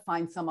you want to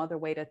find some other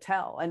way to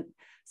tell. And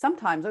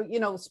sometimes, you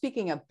know,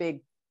 speaking of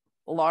big,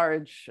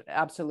 large,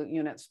 absolute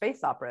unit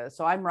space operas,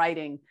 so I'm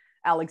writing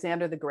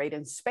Alexander the Great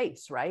in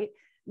space, right?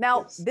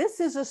 Now, yes. This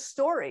is a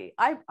story.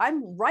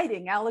 I'm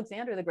writing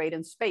Alexander the Great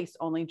in space,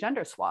 only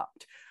gender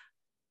swapped.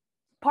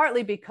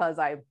 Partly because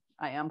I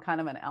am kind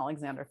of an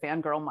Alexander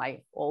fangirl.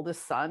 My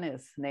oldest son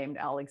is named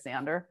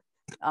Alexander.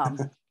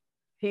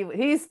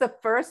 He's the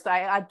first. I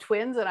had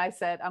twins, and I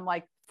said, I'm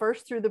like,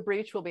 first through the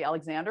breach will be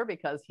Alexander,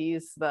 because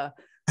he's the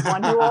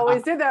one who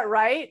always did that,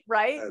 right?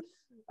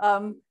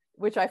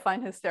 Which I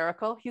find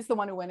hysterical. He's the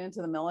one who went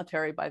into the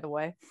military, by the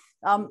way.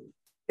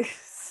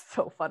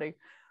 So funny.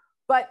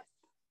 But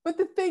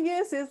the thing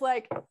is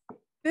like,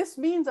 this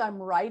means I'm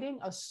writing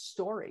a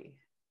story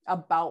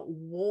about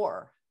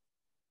war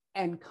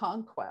and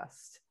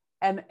conquest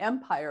and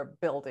empire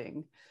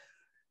building.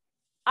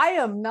 I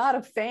am not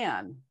a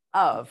fan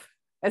of,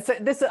 and so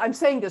I'm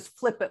saying this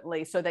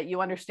flippantly so that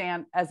you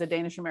understand, as a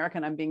Danish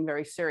American, I'm being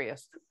very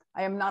serious.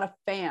 I am not a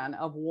fan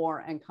of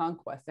war and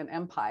conquest and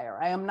empire.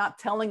 I am not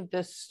telling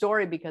this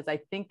story because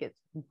I think it's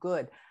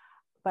good,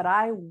 but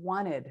I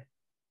wanted,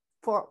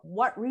 for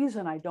what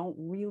reason I don't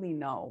really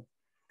know,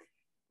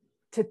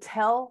 to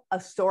tell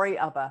a story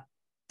of a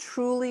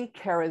truly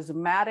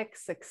charismatic,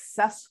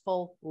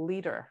 successful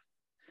leader,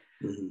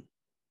 mm-hmm.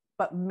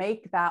 but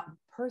make that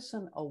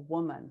person a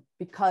woman,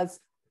 because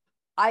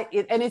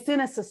and it's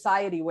in a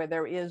society where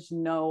there is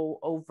no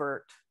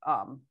overt,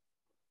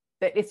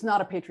 that it's not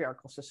a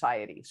patriarchal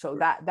society. So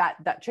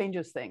that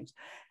changes things.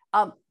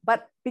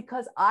 But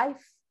because I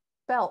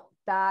felt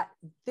that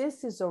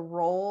this is a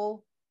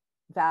role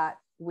that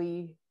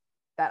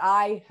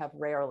I have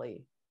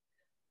rarely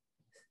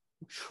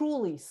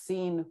truly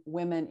seen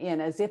women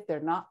in, as if they're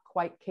not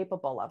quite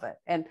capable of it.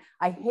 And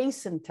I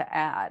hasten to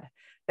add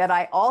that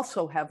I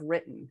also have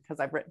written, because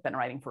I've been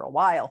writing for a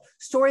while,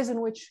 stories in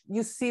which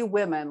you see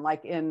women,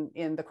 like in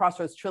the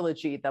Crossroads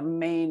trilogy,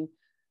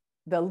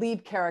 the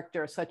lead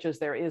character, such as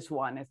there is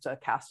one, it's a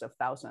cast of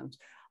thousands,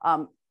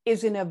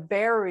 is in a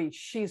very,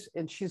 she's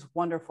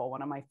wonderful,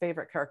 one of my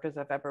favorite characters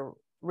I've ever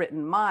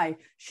written.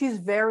 She's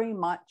very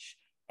much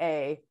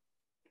a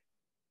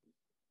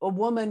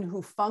woman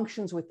who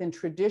functions within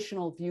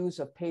traditional views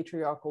of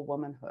patriarchal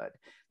womanhood,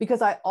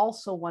 because I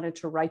also wanted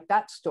to write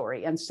that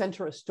story and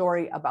center a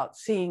story about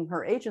seeing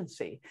her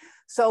agency.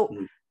 So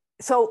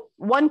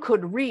one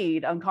could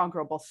read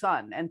Unconquerable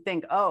Sun and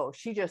think, oh,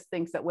 she just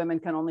thinks that women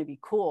can only be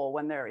cool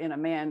when they're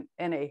in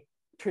a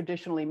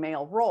traditionally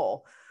male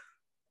role.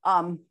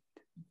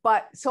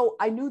 But so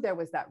I knew there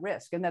was that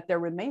risk, and that there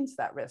remains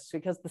that risk,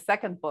 because the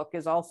second book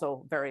is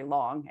also very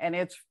long and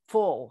it's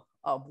full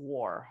of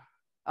war.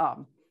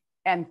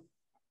 And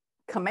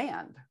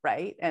command,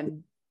 right?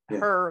 And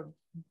her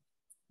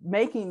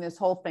making this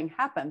whole thing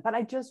happen. But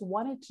I just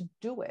wanted to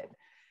do it.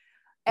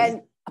 And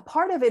a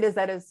part of it is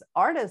that, as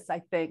artists,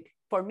 I think,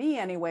 for me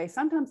anyway,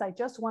 sometimes I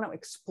just want to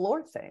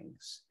explore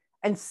things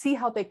and see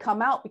how they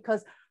come out,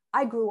 because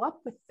I grew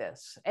up with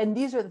this, and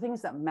these are the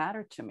things that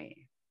matter to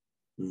me.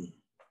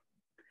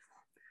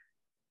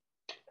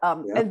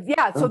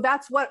 So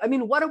that's what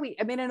what are we,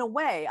 in a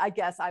way, I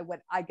guess I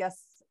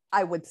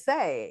would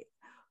say,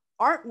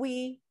 aren't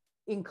we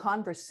in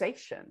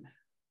conversation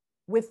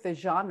with the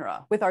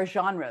genre, with our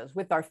genres,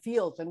 with our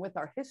fields, and with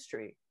our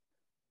history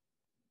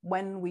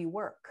when we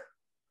work.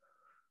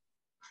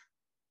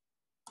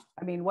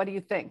 I mean, what do you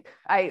think?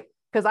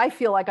 Because I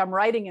feel like I'm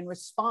writing in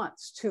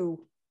response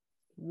to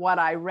what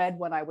I read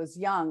when I was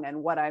young and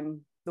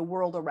the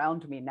world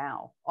around me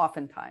now,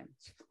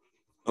 oftentimes.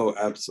 Oh,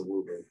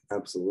 absolutely,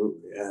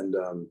 absolutely. And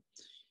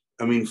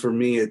I mean, for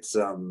me, it's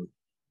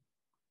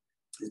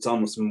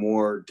almost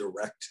more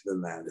direct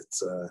than that.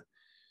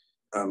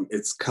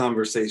 It's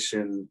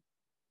conversation.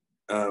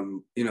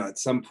 At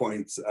some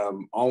points,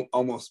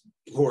 almost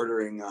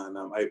bordering on.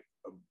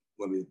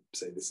 Let me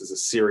say this is a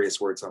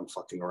serious word, so I'm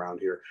fucking around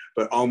here,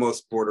 but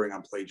almost bordering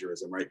on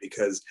plagiarism, right?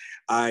 Because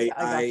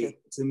to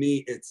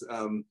me, it's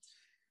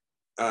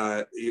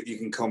you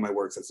can call my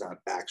works, that's not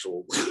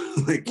actual.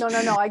 Like, no,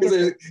 I get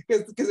it.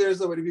 Because there's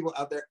so many people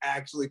out there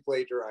actually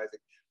plagiarizing.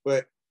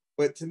 But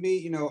to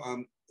me,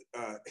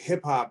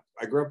 hip hop,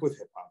 I grew up with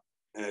hip hop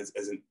as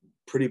a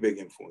pretty big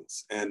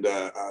influence. And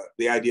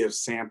the idea of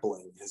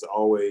sampling is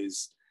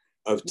always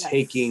of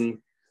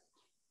taking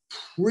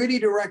pretty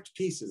direct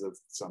pieces of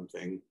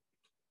something,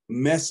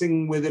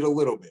 messing with it a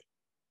little bit,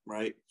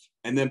 right?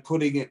 And then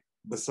putting it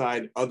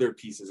beside other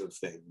pieces of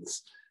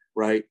things,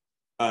 right?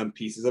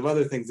 Pieces of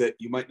other things that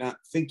you might not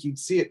think you'd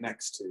see it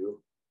next to,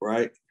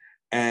 right?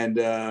 And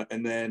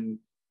then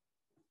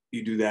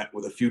you do that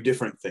with a few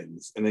different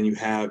things, and then you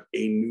have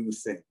a new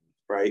thing,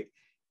 right?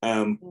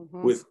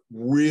 With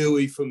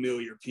really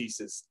familiar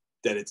pieces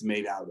that it's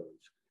made out of,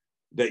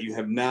 that you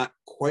have not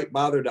quite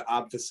bothered to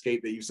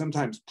obfuscate, that you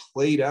sometimes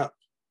played up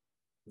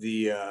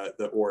the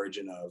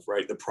origin of,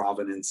 right? The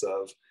provenance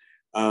of.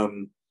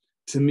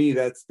 To me,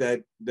 that's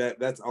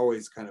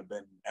always kind of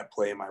been at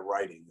play in my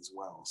writing as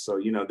well. So,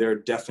 there are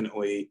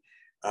definitely,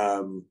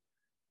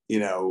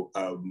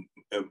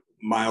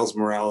 Miles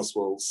Morales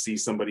will see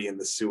somebody in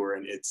the sewer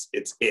and it's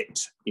it,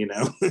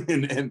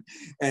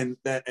 and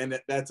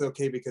that's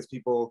okay, because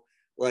people,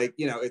 like,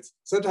 it's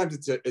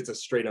sometimes it's a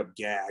straight up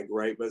gag,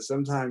 right? But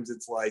sometimes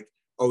it's like,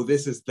 oh,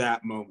 this is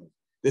that moment.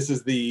 This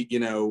is the,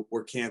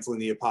 we're canceling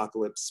the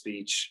apocalypse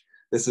speech.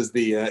 This is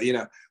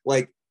the,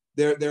 like,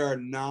 there are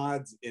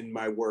nods in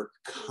my work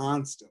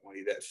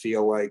constantly that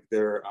feel like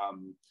they're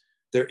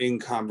in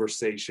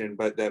conversation,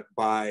 but that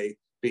by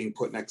being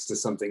put next to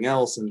something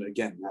else, and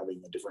again,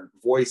 having a different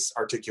voice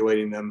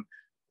articulating them,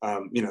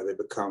 they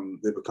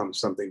become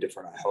something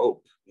different, I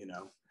hope,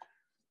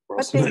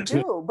 But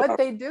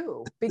they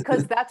do,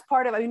 because that's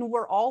part of,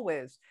 we're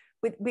always,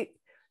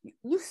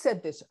 you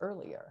said this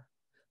earlier,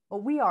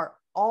 but we are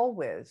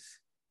always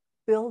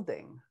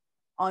building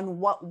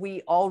on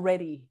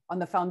on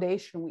the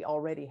foundation we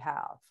already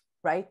have,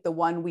 right? The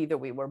one that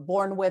we were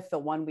born with, the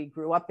one we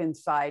grew up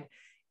inside.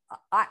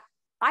 I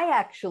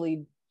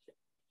actually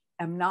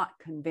am not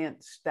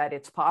convinced that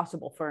it's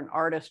possible for an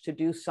artist to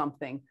do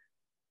something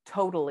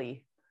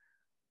totally,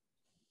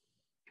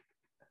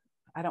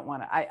 I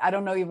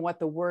don't know even what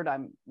the word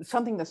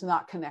something that's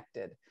not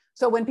connected.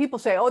 So when people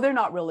say, oh, they're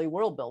not really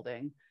world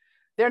building,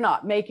 they're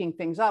not making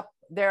things up,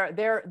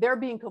 they're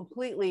being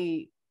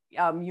completely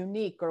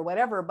unique or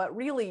whatever. But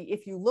really,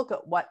 if you look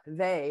at what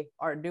they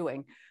are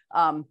doing,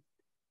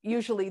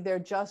 usually they're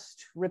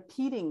just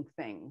repeating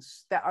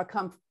things that are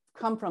come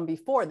from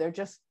before. They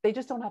just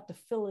don't have to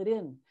fill it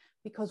in,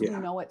 because we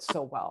know it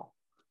so well,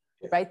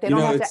 right? They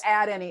don't have to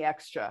add any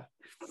extra.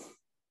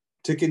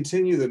 To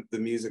continue the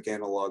music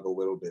analog a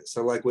little bit.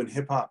 So like when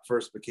hip hop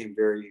first became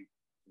very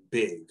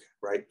big,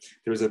 right?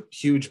 There was a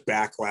huge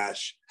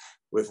backlash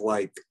with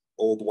like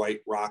old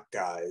white rock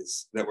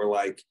guys that were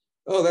like,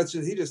 oh, they're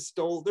just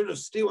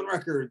stealing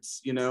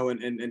records,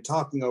 and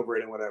talking over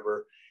it and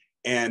whatever.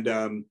 And,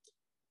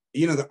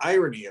 the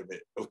irony of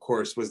it, of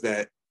course, was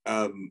that,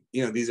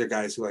 these are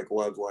guys who like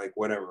loved like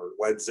whatever,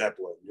 Led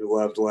Zeppelin, who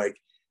loved like,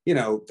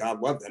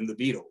 God love them, the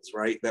Beatles,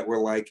 right? That were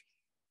like,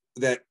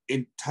 that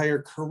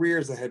entire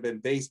careers that had been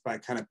based by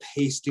kind of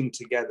pasting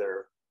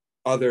together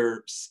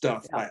other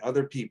stuff by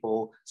other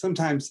people,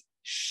 sometimes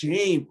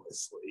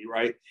shamelessly,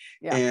 right?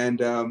 Yeah.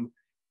 And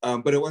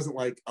but it wasn't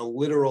like a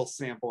literal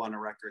sample on a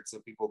record, so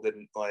people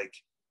didn't like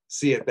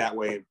see it that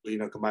way,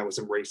 combined with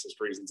some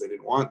racist reasons they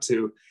didn't want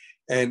to.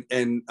 And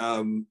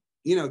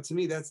to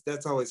me,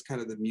 that's always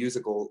kind of the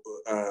musical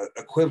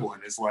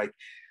equivalent, is like,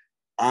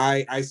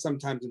 I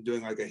sometimes am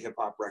doing like a hip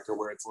hop record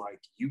where it's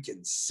like, you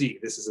can see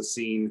this is a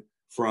scene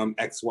from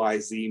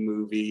XYZ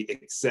movie,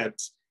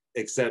 except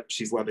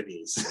she's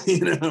Lebanese,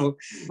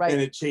 right? And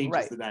it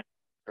changes the dynamic,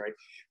 right?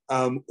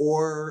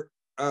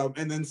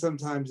 And then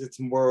sometimes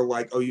it's more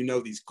like, oh,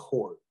 these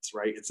chords,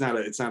 right? It's not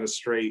a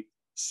straight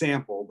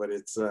sample, but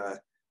it's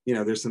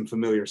there's some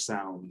familiar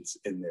sounds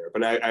in there.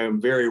 But I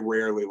am very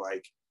rarely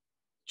like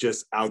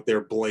just out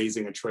there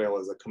blazing a trail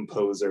as a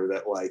composer.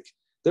 That like,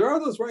 there are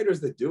those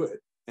writers that do it,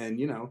 and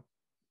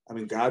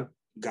God,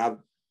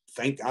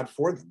 thank God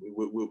for them.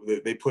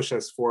 They push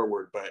us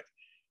forward, but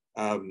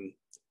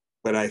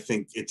I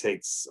think it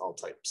takes all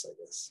types, I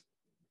guess.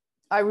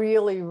 I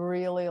really,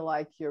 really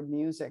like your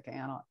music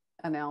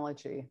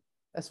analogy.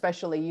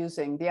 especially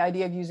using the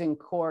idea of using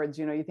chords.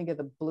 You know, you think of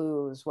the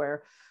blues,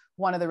 where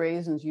one of the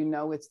reasons you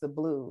know it's the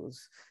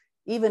blues,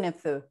 even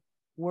if the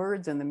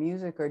words and the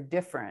music are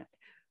different,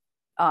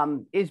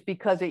 is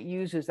because it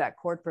uses that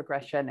chord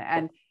progression.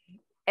 And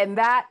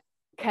that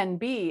can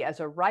be, as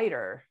a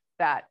writer,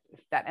 that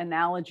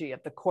analogy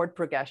of the chord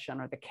progression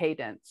or the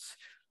cadence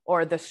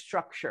or the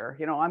structure.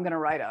 You know, I'm going to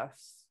write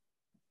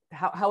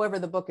however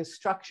the book is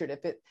structured,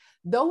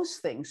 those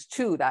things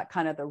too, that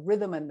kind of the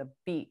rhythm and the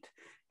beat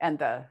and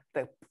the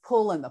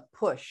pull and the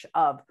push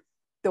of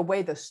the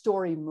way the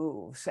story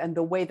moves and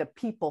the way the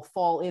people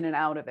fall in and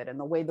out of it and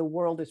the way the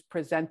world is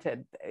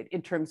presented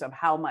in terms of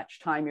how much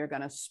time you're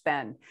going to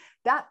spend,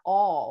 that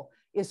all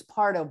is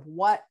part of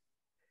what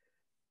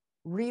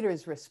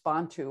readers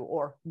respond to,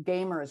 or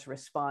gamers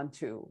respond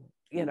to,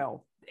 you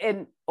know,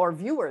 or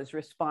viewers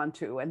respond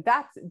to. And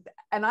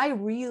I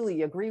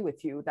really agree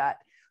with you that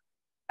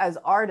as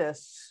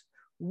artists,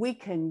 we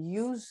can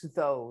use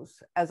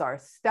those as our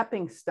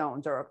stepping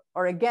stones,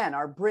 or again,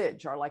 our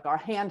bridge, or like our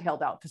hand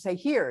held out to say,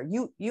 here,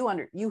 you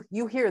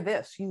hear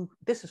this,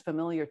 this is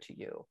familiar to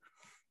you.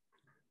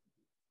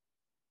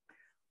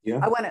 Yeah.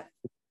 I want to,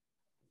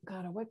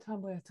 God, what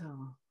time was it?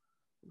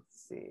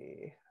 Let's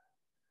see.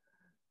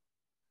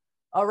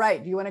 All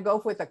right, do you want to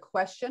go with a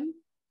question?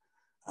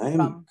 I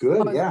am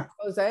good, yeah.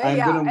 Jose?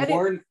 I'm going to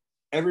warn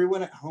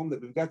everyone at home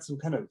that we've got some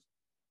kind of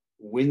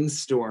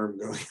windstorm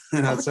going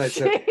on outside.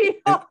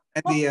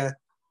 And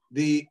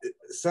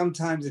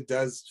sometimes it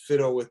does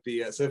fiddle with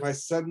the, so if I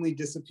suddenly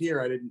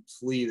disappear, I didn't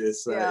flee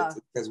this, it's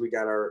because we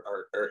got our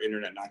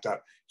internet knocked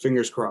out.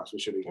 Fingers crossed, we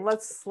should be good.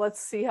 Let's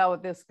see how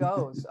this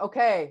goes.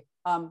 Okay,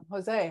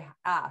 Jose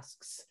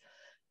asks,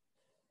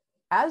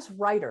 as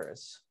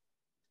writers,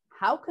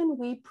 how can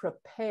we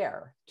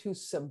prepare to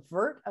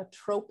subvert a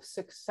trope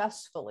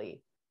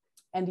successfully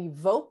and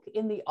evoke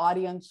in the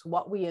audience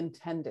what we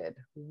intended?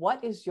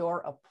 What is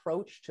your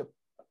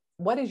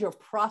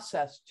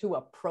process to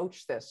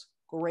approach this?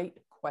 Great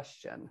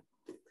question.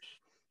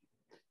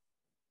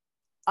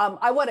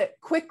 I want to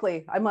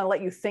quickly, I'm going to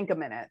let you think a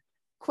minute.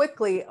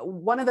 Quickly,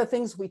 one of the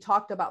things we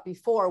talked about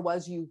before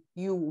was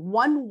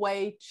one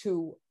way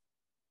to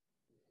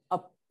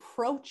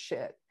approach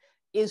it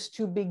is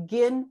to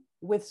begin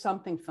with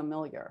something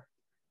familiar,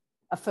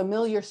 a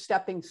familiar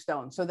stepping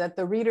stone, so that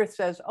the reader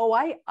says, oh,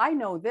 I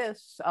know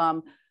this.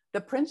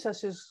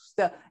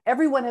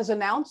 Everyone has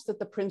announced that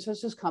the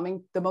princess is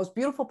coming. The most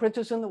beautiful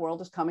princess in the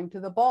world is coming to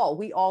the ball.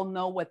 We all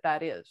know what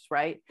that is,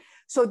 right?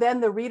 So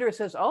then the reader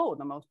says, oh,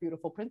 the most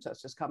beautiful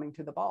princess is coming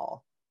to the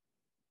ball.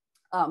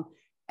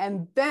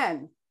 And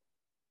then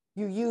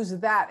you use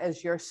that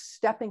as your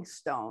stepping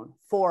stone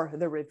for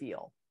the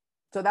reveal.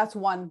 So that's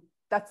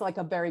like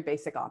a very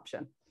basic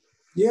option.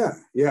 Yeah,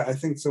 I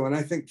think so. And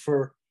I think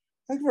for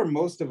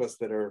most of us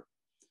that are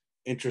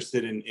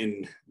interested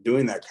in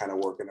doing that kind of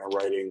work in our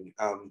writing,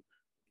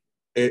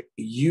 it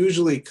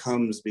usually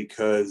comes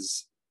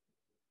because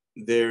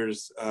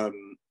there's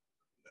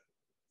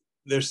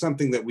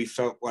something that we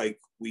felt like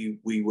we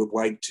would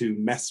like to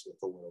mess with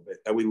a little bit,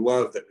 that we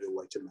love, that we would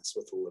like to mess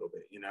with a little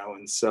bit, you know.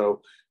 And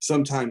so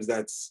sometimes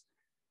that's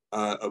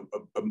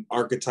an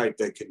archetype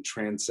that can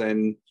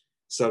transcend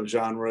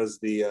subgenres,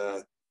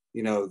 the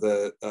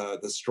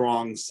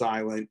strong,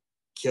 silent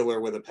killer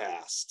with a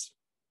past,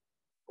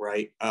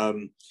 right?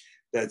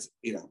 That's,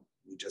 you know,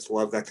 we just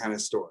love that kind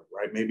of story,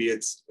 right? Maybe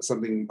it's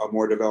something, a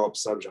more developed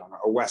subgenre,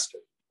 a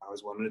Western. I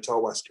always wanted to tell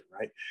a Western,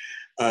 right?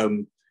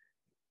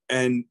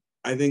 And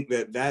I think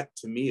that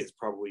to me is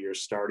probably your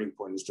starting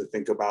point, is to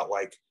think about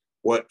like,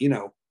 what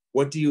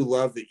do you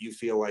love that you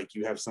feel like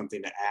you have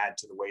something to add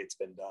to the way it's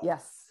been done?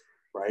 Yes.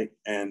 Right.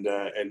 And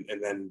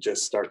then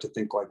just start to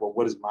think like, well,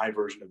 what does my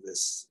version of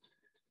this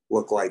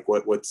look like?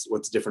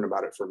 What's different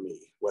about it for me?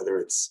 Whether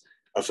it's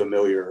a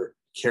familiar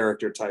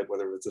character type,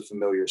 whether it's a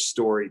familiar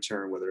story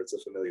turn, whether it's a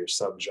familiar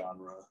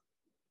subgenre.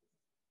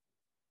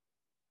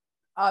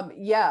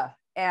 Yeah.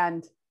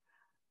 And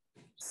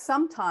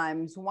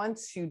sometimes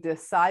once you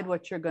decide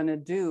what you're going to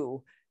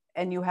do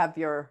and you have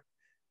I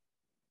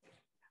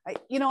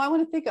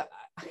want to think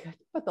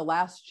about The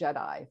Last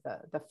Jedi,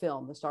 the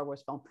film, the Star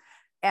Wars film.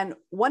 And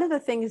one of the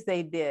things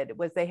they did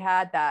was they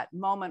had that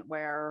moment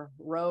where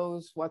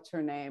Rose, what's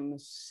her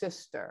name's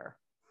sister,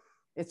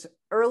 it's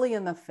early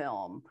in the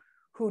film,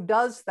 who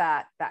does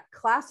that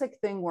classic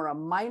thing where a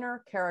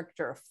minor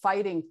character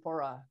fighting for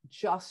a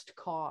just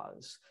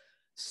cause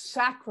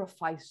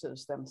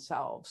sacrifices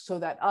themselves so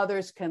that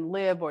others can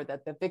live, or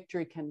that the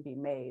victory can be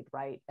made,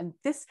 right? And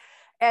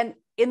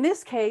in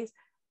this case,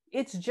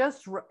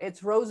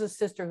 it's Rose's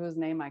sister, whose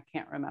name I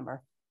can't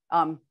remember.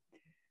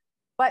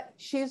 But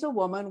she's a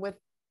woman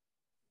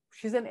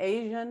she's an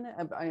Asian,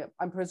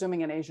 I'm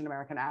presuming an Asian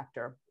American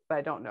actor, but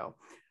I don't know.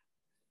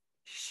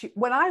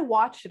 When I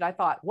watched it, I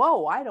thought,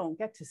 whoa, I don't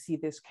get to see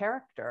this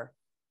character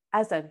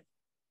as a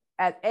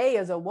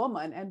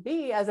woman, and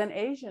B, as an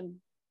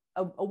Asian,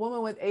 a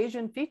woman with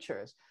Asian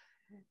features.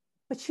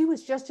 But she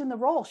was just in the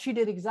role. She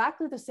did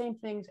exactly the same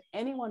things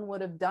anyone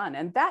would have done.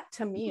 And that,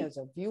 to me, as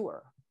a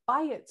viewer,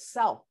 by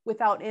itself,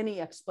 without any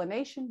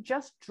explanation,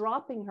 just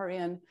dropping her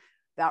in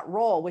that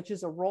role, which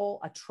is a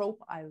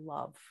trope I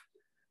love.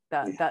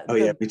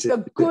 Yeah, me too.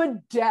 The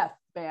good death,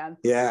 man.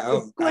 Yeah,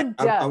 the good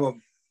death.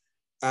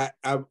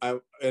 I'm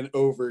an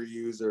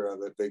overuser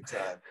of it big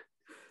time.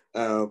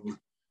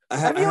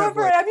 Have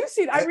you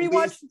seen? I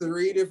rewatched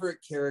 3 different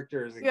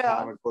characters in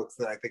comic books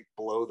that I think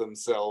blow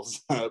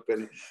themselves up,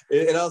 and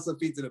it also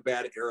feeds into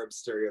bad Arab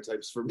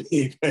stereotypes for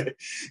me. But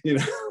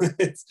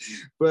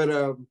but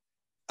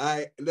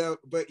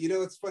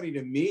what's funny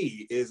to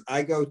me is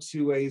I go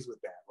 2 ways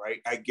with that, right?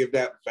 I give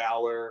that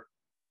valor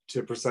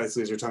to,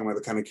 precisely as you're talking about,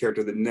 the kind of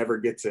character that never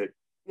gets it.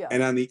 Yeah.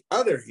 And on the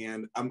other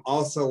hand, I'm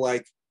also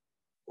like,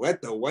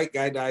 let the white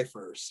guy die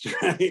first,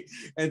 right?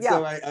 And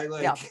so I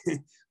like,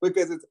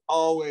 because it's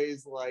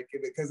always like,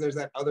 because there's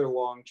that other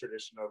long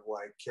tradition of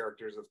like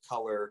characters of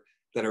color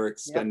that are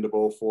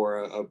expendable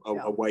for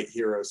a white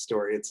hero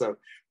story. And so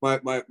my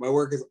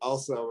work is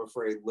also, I'm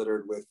afraid,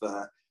 littered with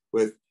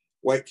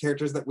white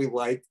characters that we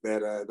like,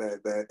 that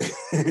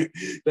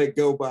that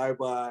go by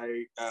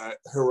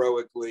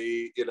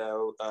heroically,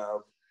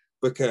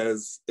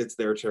 because it's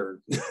their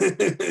turn.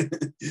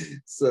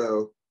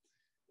 So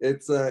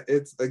it's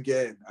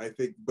again, I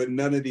think, but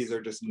none of these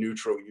are just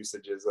neutral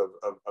usages of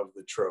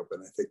the trope,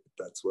 and I think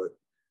that's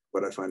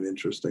what I find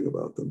interesting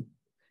about them.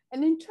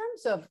 And in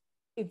terms of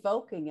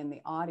evoking in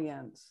the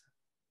audience,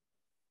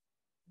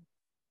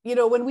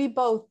 when we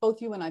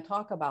both you and I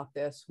talk about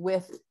this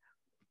with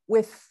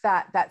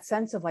that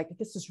sense of like,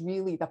 this is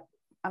really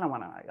I'm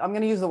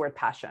going to use the word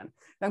passion.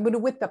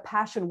 With the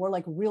passion, we're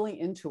like really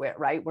into it,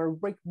 right? We're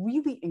like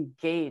really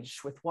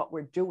engaged with what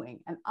we're doing.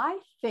 And I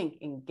think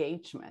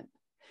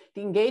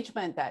the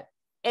engagement that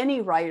any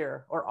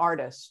writer or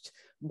artist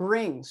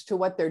brings to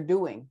what they're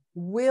doing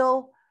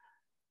will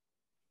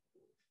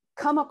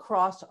come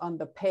across on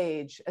the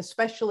page,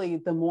 especially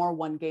the more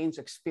one gains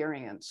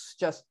experience,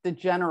 just the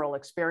general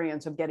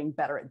experience of getting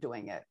better at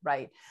doing it,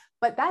 right?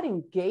 But that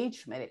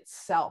engagement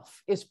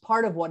itself is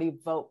part of what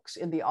evokes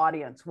in the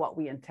audience what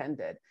we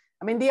intended.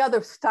 I mean, the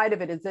other side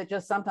of it is that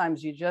just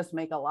sometimes you just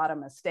make a lot of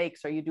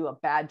mistakes, or you do a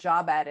bad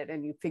job at it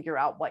and you figure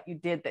out what you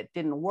did that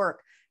didn't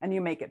work and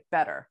you make it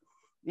better.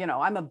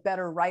 I'm a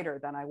better writer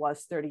than I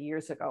was 30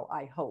 years ago,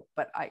 I hope,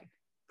 but I'm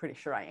pretty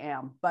sure I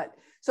am. But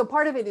so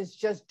part of it is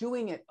just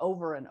doing it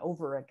over and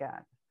over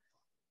again.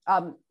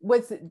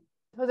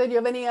 Jose, do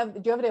you have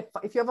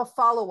if you have a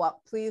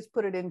follow-up, please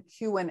put it in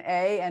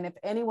Q&A. And if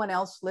anyone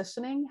else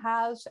listening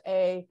has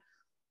a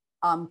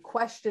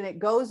question, it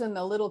goes in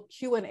the little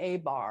Q&A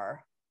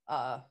bar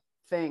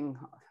thing,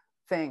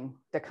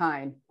 the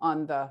kind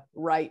on the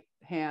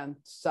right-hand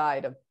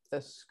side of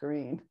the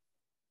screen.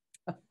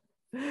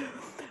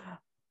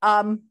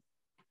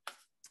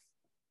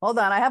 Hold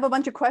on, I have a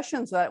bunch of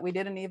questions that we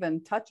didn't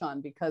even touch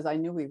on because I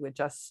knew we would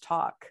just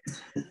talk.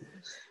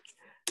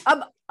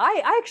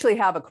 I actually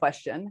have a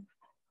question.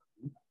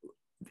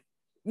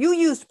 You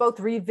used both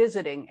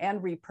revisiting and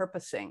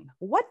repurposing.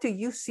 What do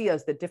you see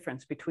as the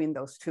difference between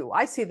those two?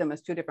 I see them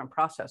as 2 different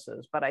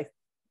processes, but I'm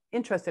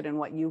interested in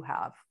what you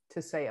have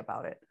to say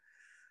about it.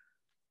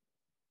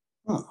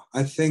 Oh,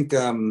 I think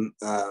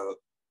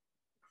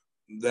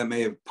that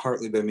may have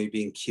partly been me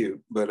being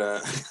cute, but I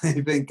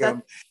think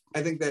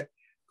that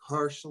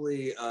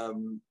partially,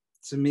 to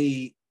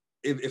me,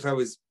 if I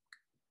was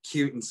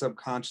cute and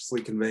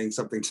subconsciously conveying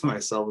something to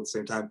myself at the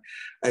same time,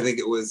 I think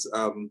it was,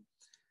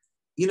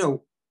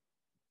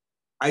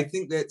 I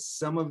think that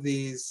some of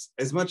these,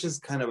 as much as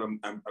kind of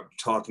I'm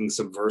talking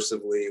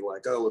subversively,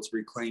 like, oh, let's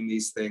reclaim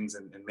these things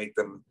and make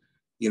them,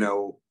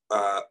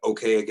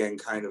 okay again,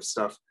 kind of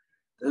stuff.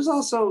 There's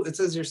also, it's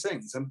as you're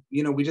saying,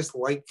 we just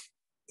like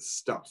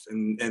stuff,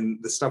 and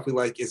the stuff we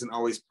like isn't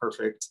always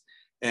perfect.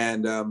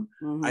 And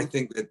I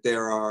think that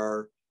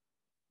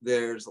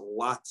there's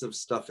lots of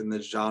stuff in the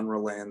genre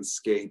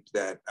landscape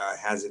that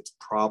has its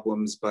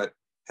problems, but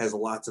has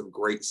lots of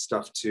great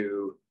stuff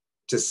to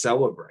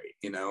celebrate,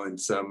 and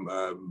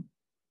some,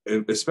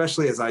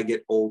 especially as I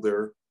get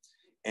older,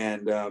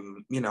 and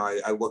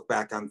I look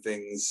back on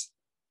things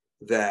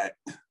that,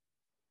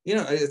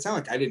 it's not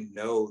like I didn't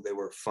know they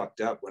were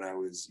fucked up when I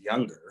was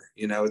younger.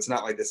 It's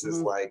not like this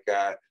is like,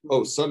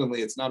 oh,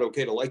 suddenly it's not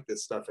okay to like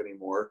this stuff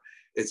anymore.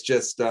 It's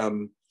just,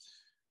 the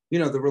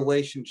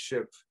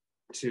relationship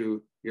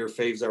to your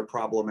faves are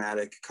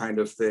problematic kind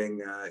of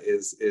thing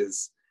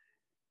is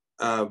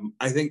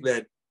I think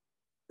that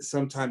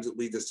sometimes it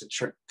leads us to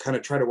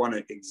try to want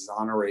to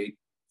exonerate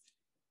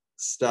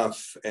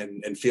stuff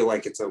and feel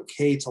like it's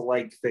okay to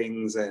like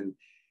things. And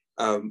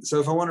so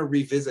if I want to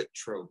revisit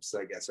tropes,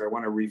 I guess, or I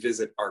want to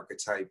revisit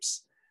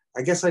archetypes,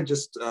 I guess I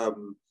just,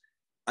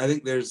 I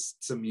think there's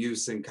some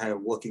use in kind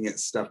of looking at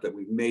stuff that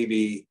we've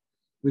maybe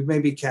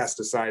cast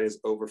aside as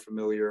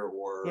overfamiliar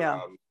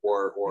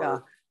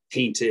or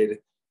tainted,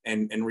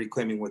 and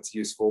reclaiming what's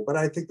useful. But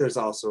I think there's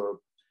also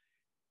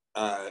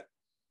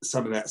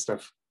some of that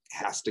stuff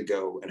has to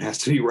go and has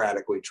to be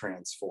radically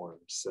transformed.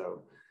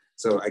 So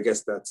I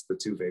guess that's the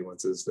 2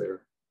 valences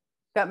there.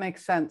 That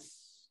makes sense.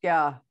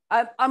 Yeah.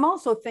 I'm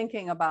also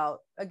thinking about,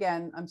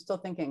 again, I'm still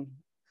thinking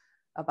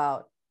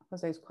about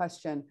Jose's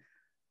question,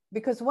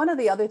 because one of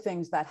the other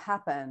things that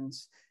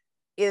happens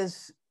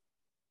is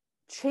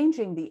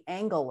changing the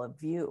angle of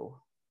view.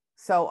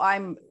 So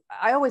I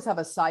always have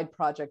a side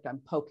project I'm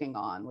poking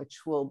on,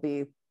 which will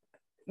be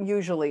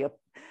usually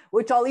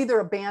which I'll either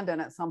abandon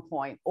at some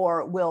point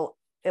or will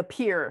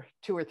appear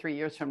 2 or 3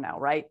 years from now,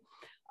 right?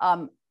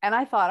 And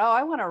I thought, oh,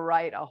 I want to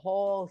write a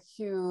whole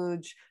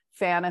huge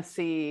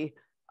fantasy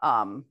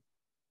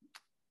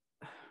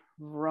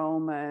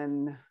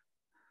Roman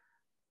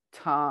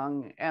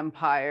tongue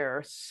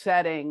empire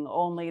setting,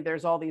 only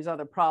there's all these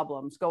other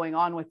problems going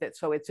on with it,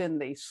 so it's in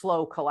the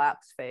slow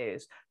collapse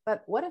phase.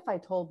 But what if I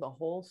told the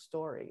whole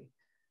story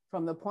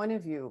from the point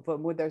of view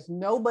where there's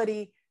no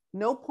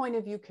point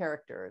of view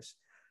characters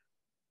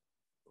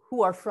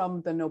who are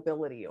from the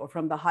nobility or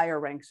from the higher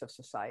ranks of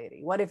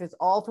society? What if it's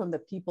all from the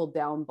people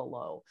down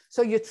below?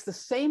 So it's the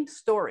same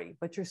story,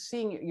 but you're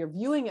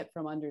viewing it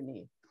from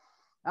underneath.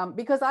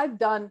 Because I've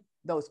done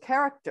those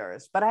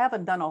characters, but I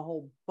haven't done a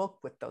whole book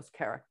with those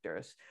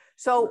characters.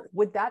 So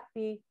would that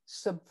be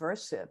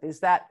subversive?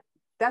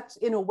 That's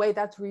in a way,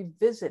 that's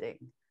revisiting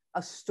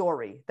a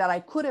story that I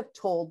could have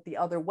told the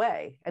other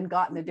way and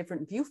gotten a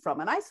different view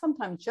from. And I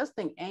sometimes just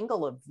think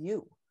angle of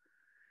view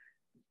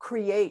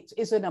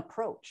is an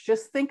approach.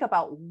 Just think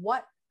about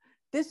what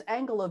this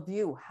angle of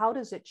view, how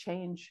does it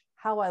change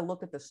how I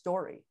look at the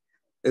story?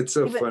 It's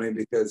so funny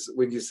because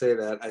when you say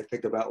that, I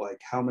think about like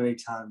how many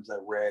times I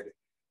read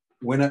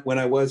when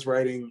I was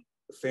writing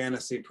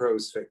fantasy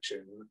prose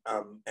fiction,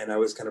 and I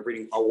was kind of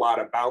reading a lot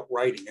about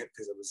writing it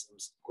because I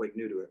was quite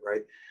new to it,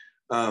 right?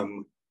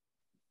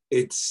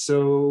 It's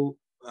so,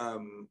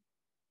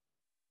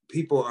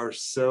 people are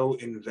so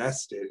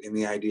invested in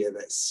the idea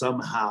that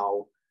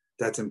somehow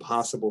that's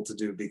impossible to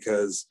do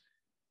because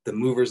the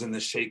movers and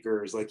the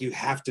shakers, like you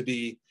have to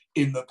be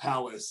in the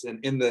palace and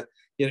in the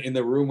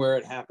room where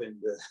it happened,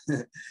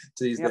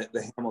 to use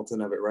the Hamilton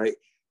of it, right?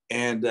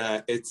 And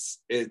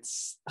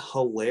it's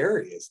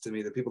hilarious to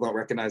me that people don't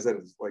recognize that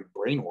as like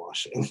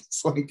brainwashing.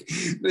 It's like,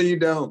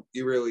 no,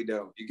 you really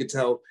don't. You could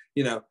tell,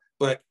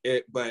 but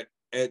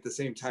at the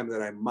same time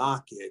that I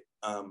mock it,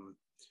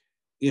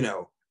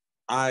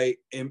 I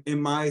am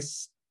in my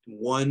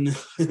one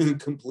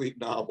complete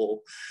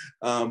novel.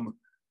 None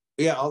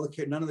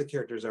of the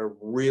characters are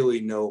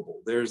really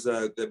noble.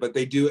 But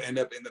they do end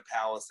up in the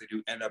palace. They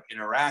do end up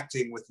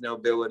interacting with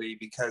nobility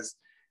because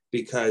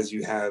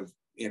you have,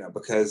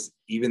 because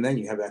even then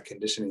you have that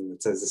conditioning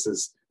that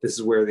says this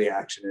is where the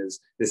action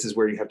is. This is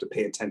where you have to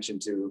pay attention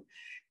to,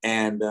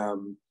 and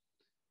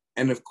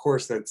of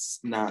course that's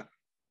not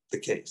the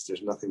case.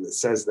 There's nothing that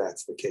says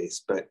that's the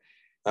case, but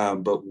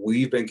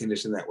we've been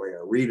conditioned that way.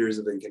 Our readers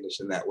have been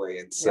conditioned that way,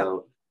 and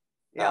so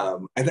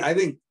I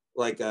think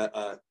like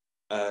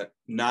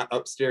not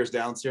upstairs,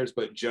 downstairs,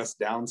 but just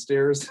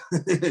downstairs.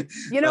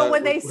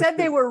 When they said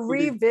they were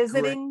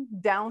revisiting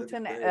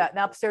Downton,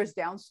 upstairs,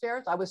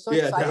 downstairs, I was so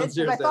excited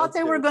because I thought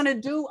they were going to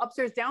do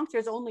upstairs,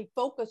 downstairs, only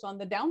focus on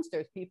the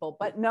downstairs people,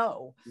 but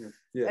no.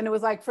 And it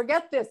was like,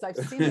 forget this. I've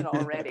seen it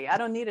already. I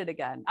don't need it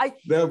again.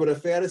 No, but a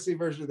fantasy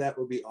version of that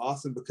would be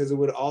awesome because it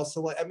would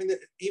also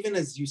even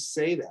as you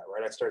say that,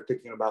 right, I start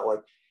thinking about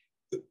like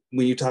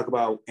when you talk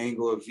about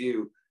angle of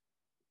view,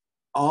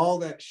 all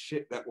that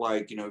shit that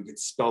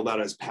gets spelled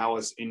out as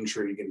palace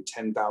intrigue in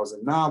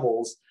 10,000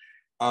 novels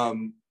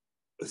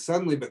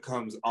suddenly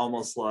becomes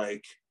almost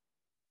like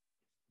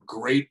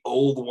great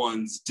old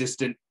ones,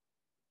 distant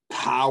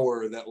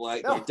power that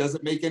it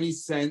doesn't make any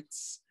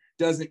sense.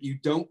 You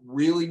don't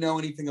really know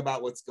anything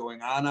about what's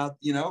going on out,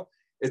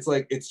 it's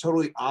like it's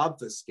totally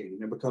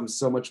obfuscating. It becomes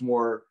so much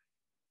more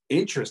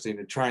interesting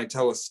to try and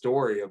tell a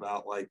story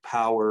about like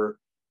power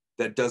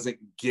that doesn't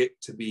get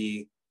to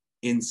be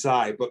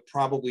inside, but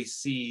probably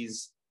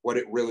sees what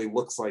it really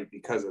looks like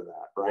because of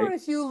that, right? Or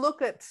if you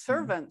look at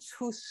servants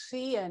who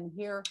see and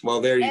hear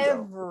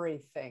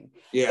everything.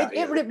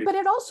 But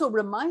it also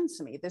reminds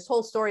me, this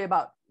whole story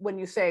about when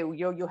you say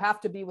you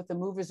have to be with the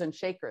movers and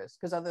shakers,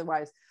 because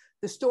otherwise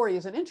the story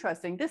isn't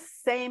interesting. This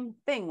same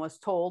thing was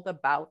told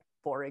about,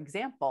 for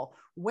example,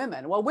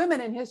 women. Well,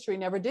 women in history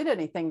never did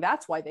anything.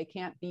 That's why they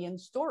can't be in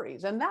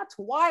stories. And that's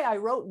why I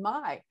wrote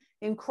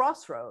in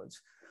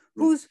Crossroads,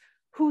 who's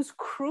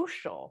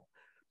crucial.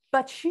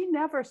 But she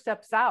never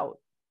steps out.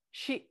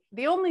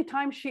 The only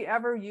time she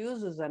ever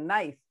uses a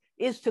knife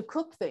is to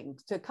cook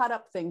things, to cut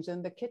up things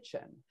in the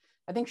kitchen.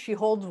 I think she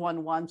holds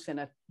one once in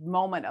a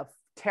moment of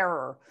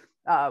terror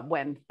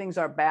when things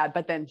are bad,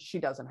 but then she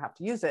doesn't have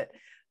to use it.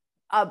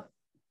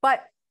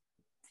 But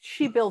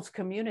she builds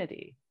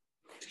community.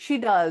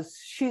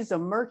 She's a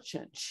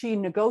merchant. She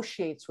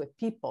negotiates with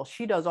people.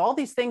 She does all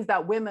these things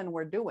that women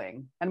were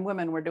doing, and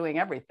women were doing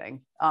everything.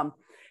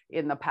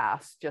 In the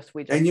past,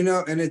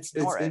 and it's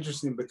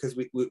interesting because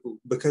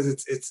because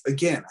it's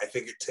again, I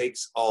think it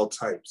takes all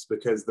types,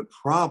 because the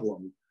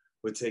problem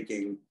with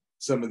taking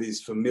some of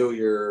these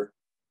familiar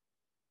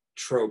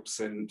tropes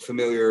and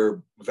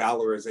familiar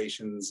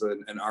valorizations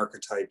and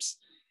archetypes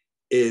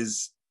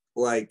is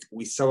like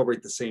we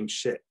celebrate the same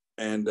shit,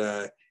 and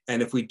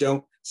if we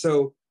don't,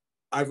 so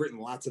I've written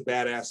lots of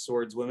badass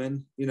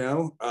swordswomen,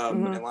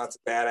 and lots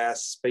of badass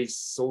space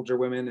soldier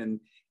women,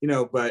 and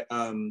but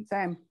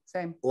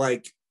same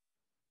like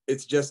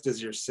it's just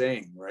as you're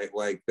saying, right?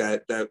 Like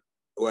that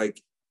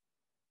like,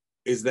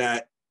 is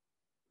that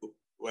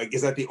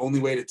the only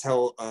way to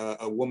tell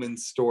a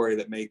woman's story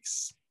that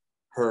makes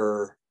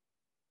her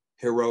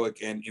heroic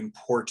and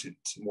important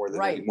more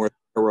than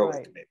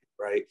heroic, maybe,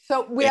 right?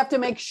 So we have to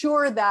make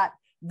sure that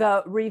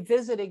the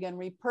revisiting and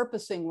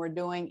repurposing we're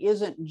doing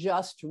isn't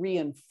just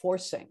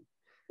reinforcing,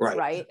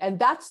 right? And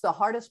that's the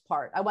hardest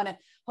part.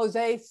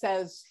 Jose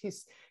says,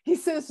 he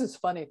says, it's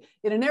funny,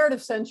 in a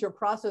narrative sense, your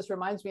process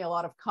reminds me a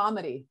lot of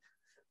comedy.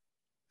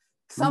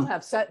 Some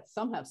have said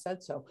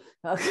so.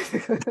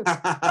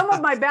 Some of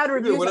my bad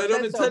reviews have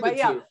said so, but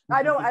yeah,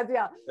 I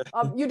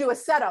don't. You do a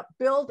setup,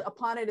 build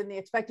upon it in the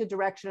expected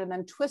direction, and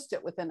then twist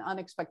it with an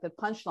unexpected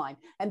punchline.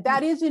 And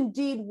that is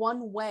indeed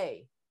one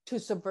way to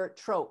subvert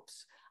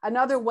tropes.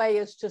 Another way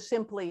is to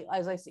simply,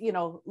 as I,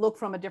 look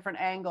from a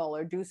different angle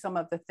or do some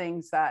of the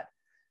things that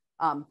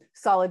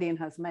Saladin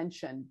has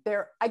mentioned.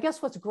 I guess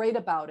what's great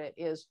about it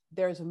is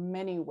there's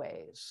many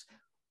ways.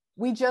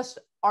 We just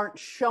aren't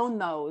shown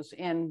those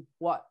in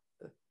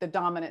the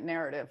dominant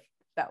narrative,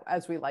 that,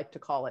 as we like to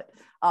call it.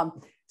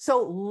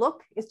 So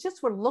it's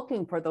just, we're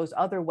looking for those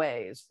other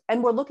ways,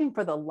 and we're looking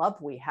for the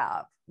love we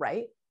have,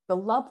 right? The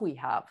love we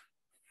have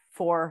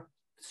for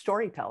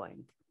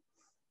storytelling.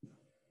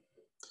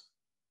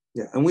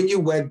 Yeah, and when you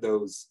wed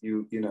those,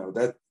 you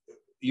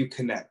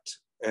connect,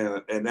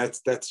 and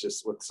that's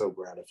just what's so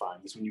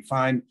gratifying, is when you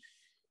find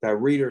that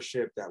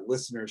readership, that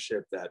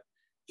listenership, that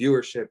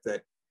viewership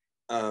that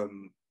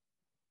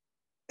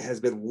has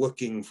been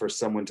looking for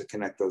someone to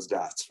connect those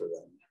dots for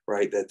them,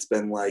 right? That's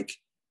been like,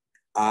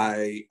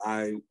 I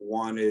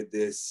wanted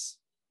this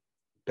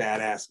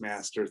badass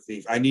master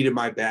thief. I needed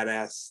my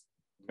badass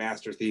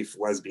master thief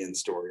lesbian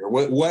story, or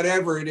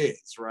whatever it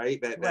is, right?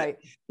 That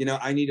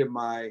I needed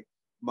my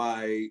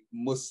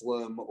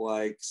Muslim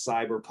like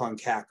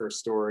cyberpunk hacker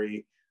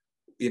story.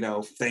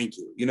 Thank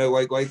you.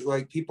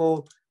 Like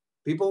people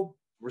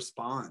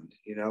respond.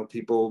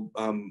 People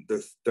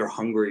they're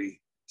hungry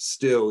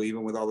still,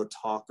 even with all the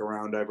talk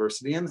around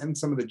diversity and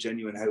some of the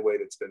genuine headway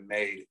that's been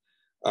made.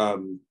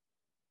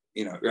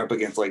 You're up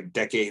against like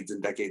decades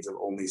and decades of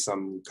only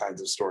some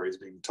kinds of stories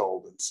being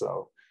told. And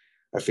so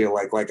I feel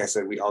like I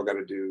said, we all got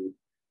to do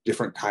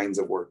different kinds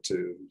of work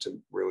to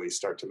really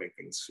start to make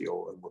things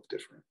feel and look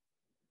different.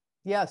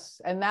 Yes,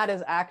 and that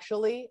is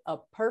actually a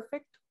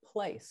perfect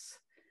place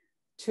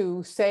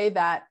to say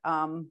that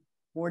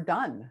we're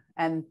done.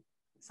 And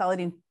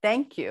Saladin,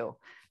 thank you.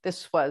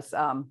 This was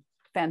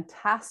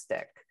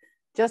fantastic,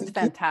 just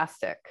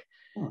fantastic.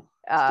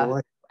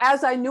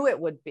 As I knew it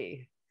would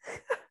be.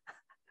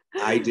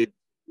 I did.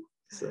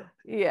 So.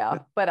 Yeah,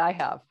 but I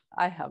have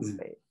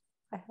faith.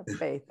 I have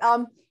faith.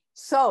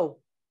 So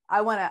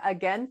I want to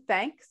again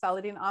thank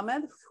Saladin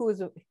Ahmed,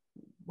 who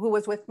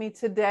was with me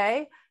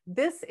today.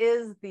 This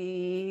is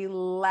the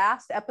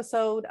last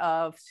episode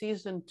of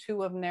season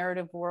 2 of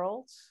Narrative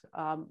Worlds.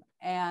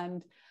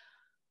 And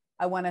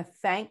I want to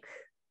thank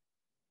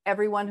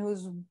everyone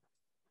who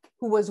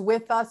was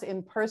with us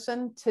in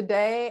person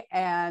today,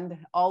 and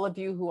all of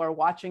you who are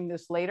watching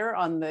this later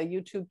on the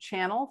YouTube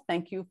channel.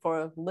 Thank you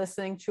for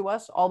listening to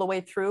us all the way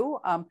through.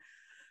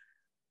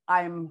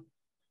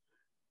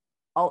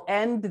 I'll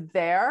end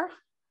there.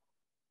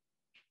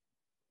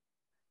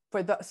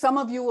 Some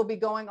of you will be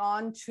going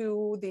on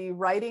to the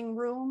writing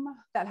room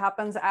that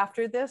happens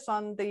after this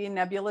on the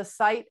Nebula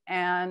site.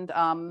 And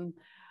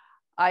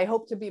I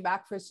hope to be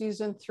back for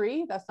season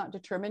 3. That's not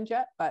determined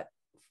yet, but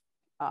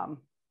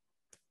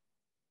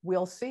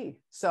we'll see.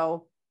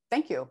 So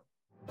thank you.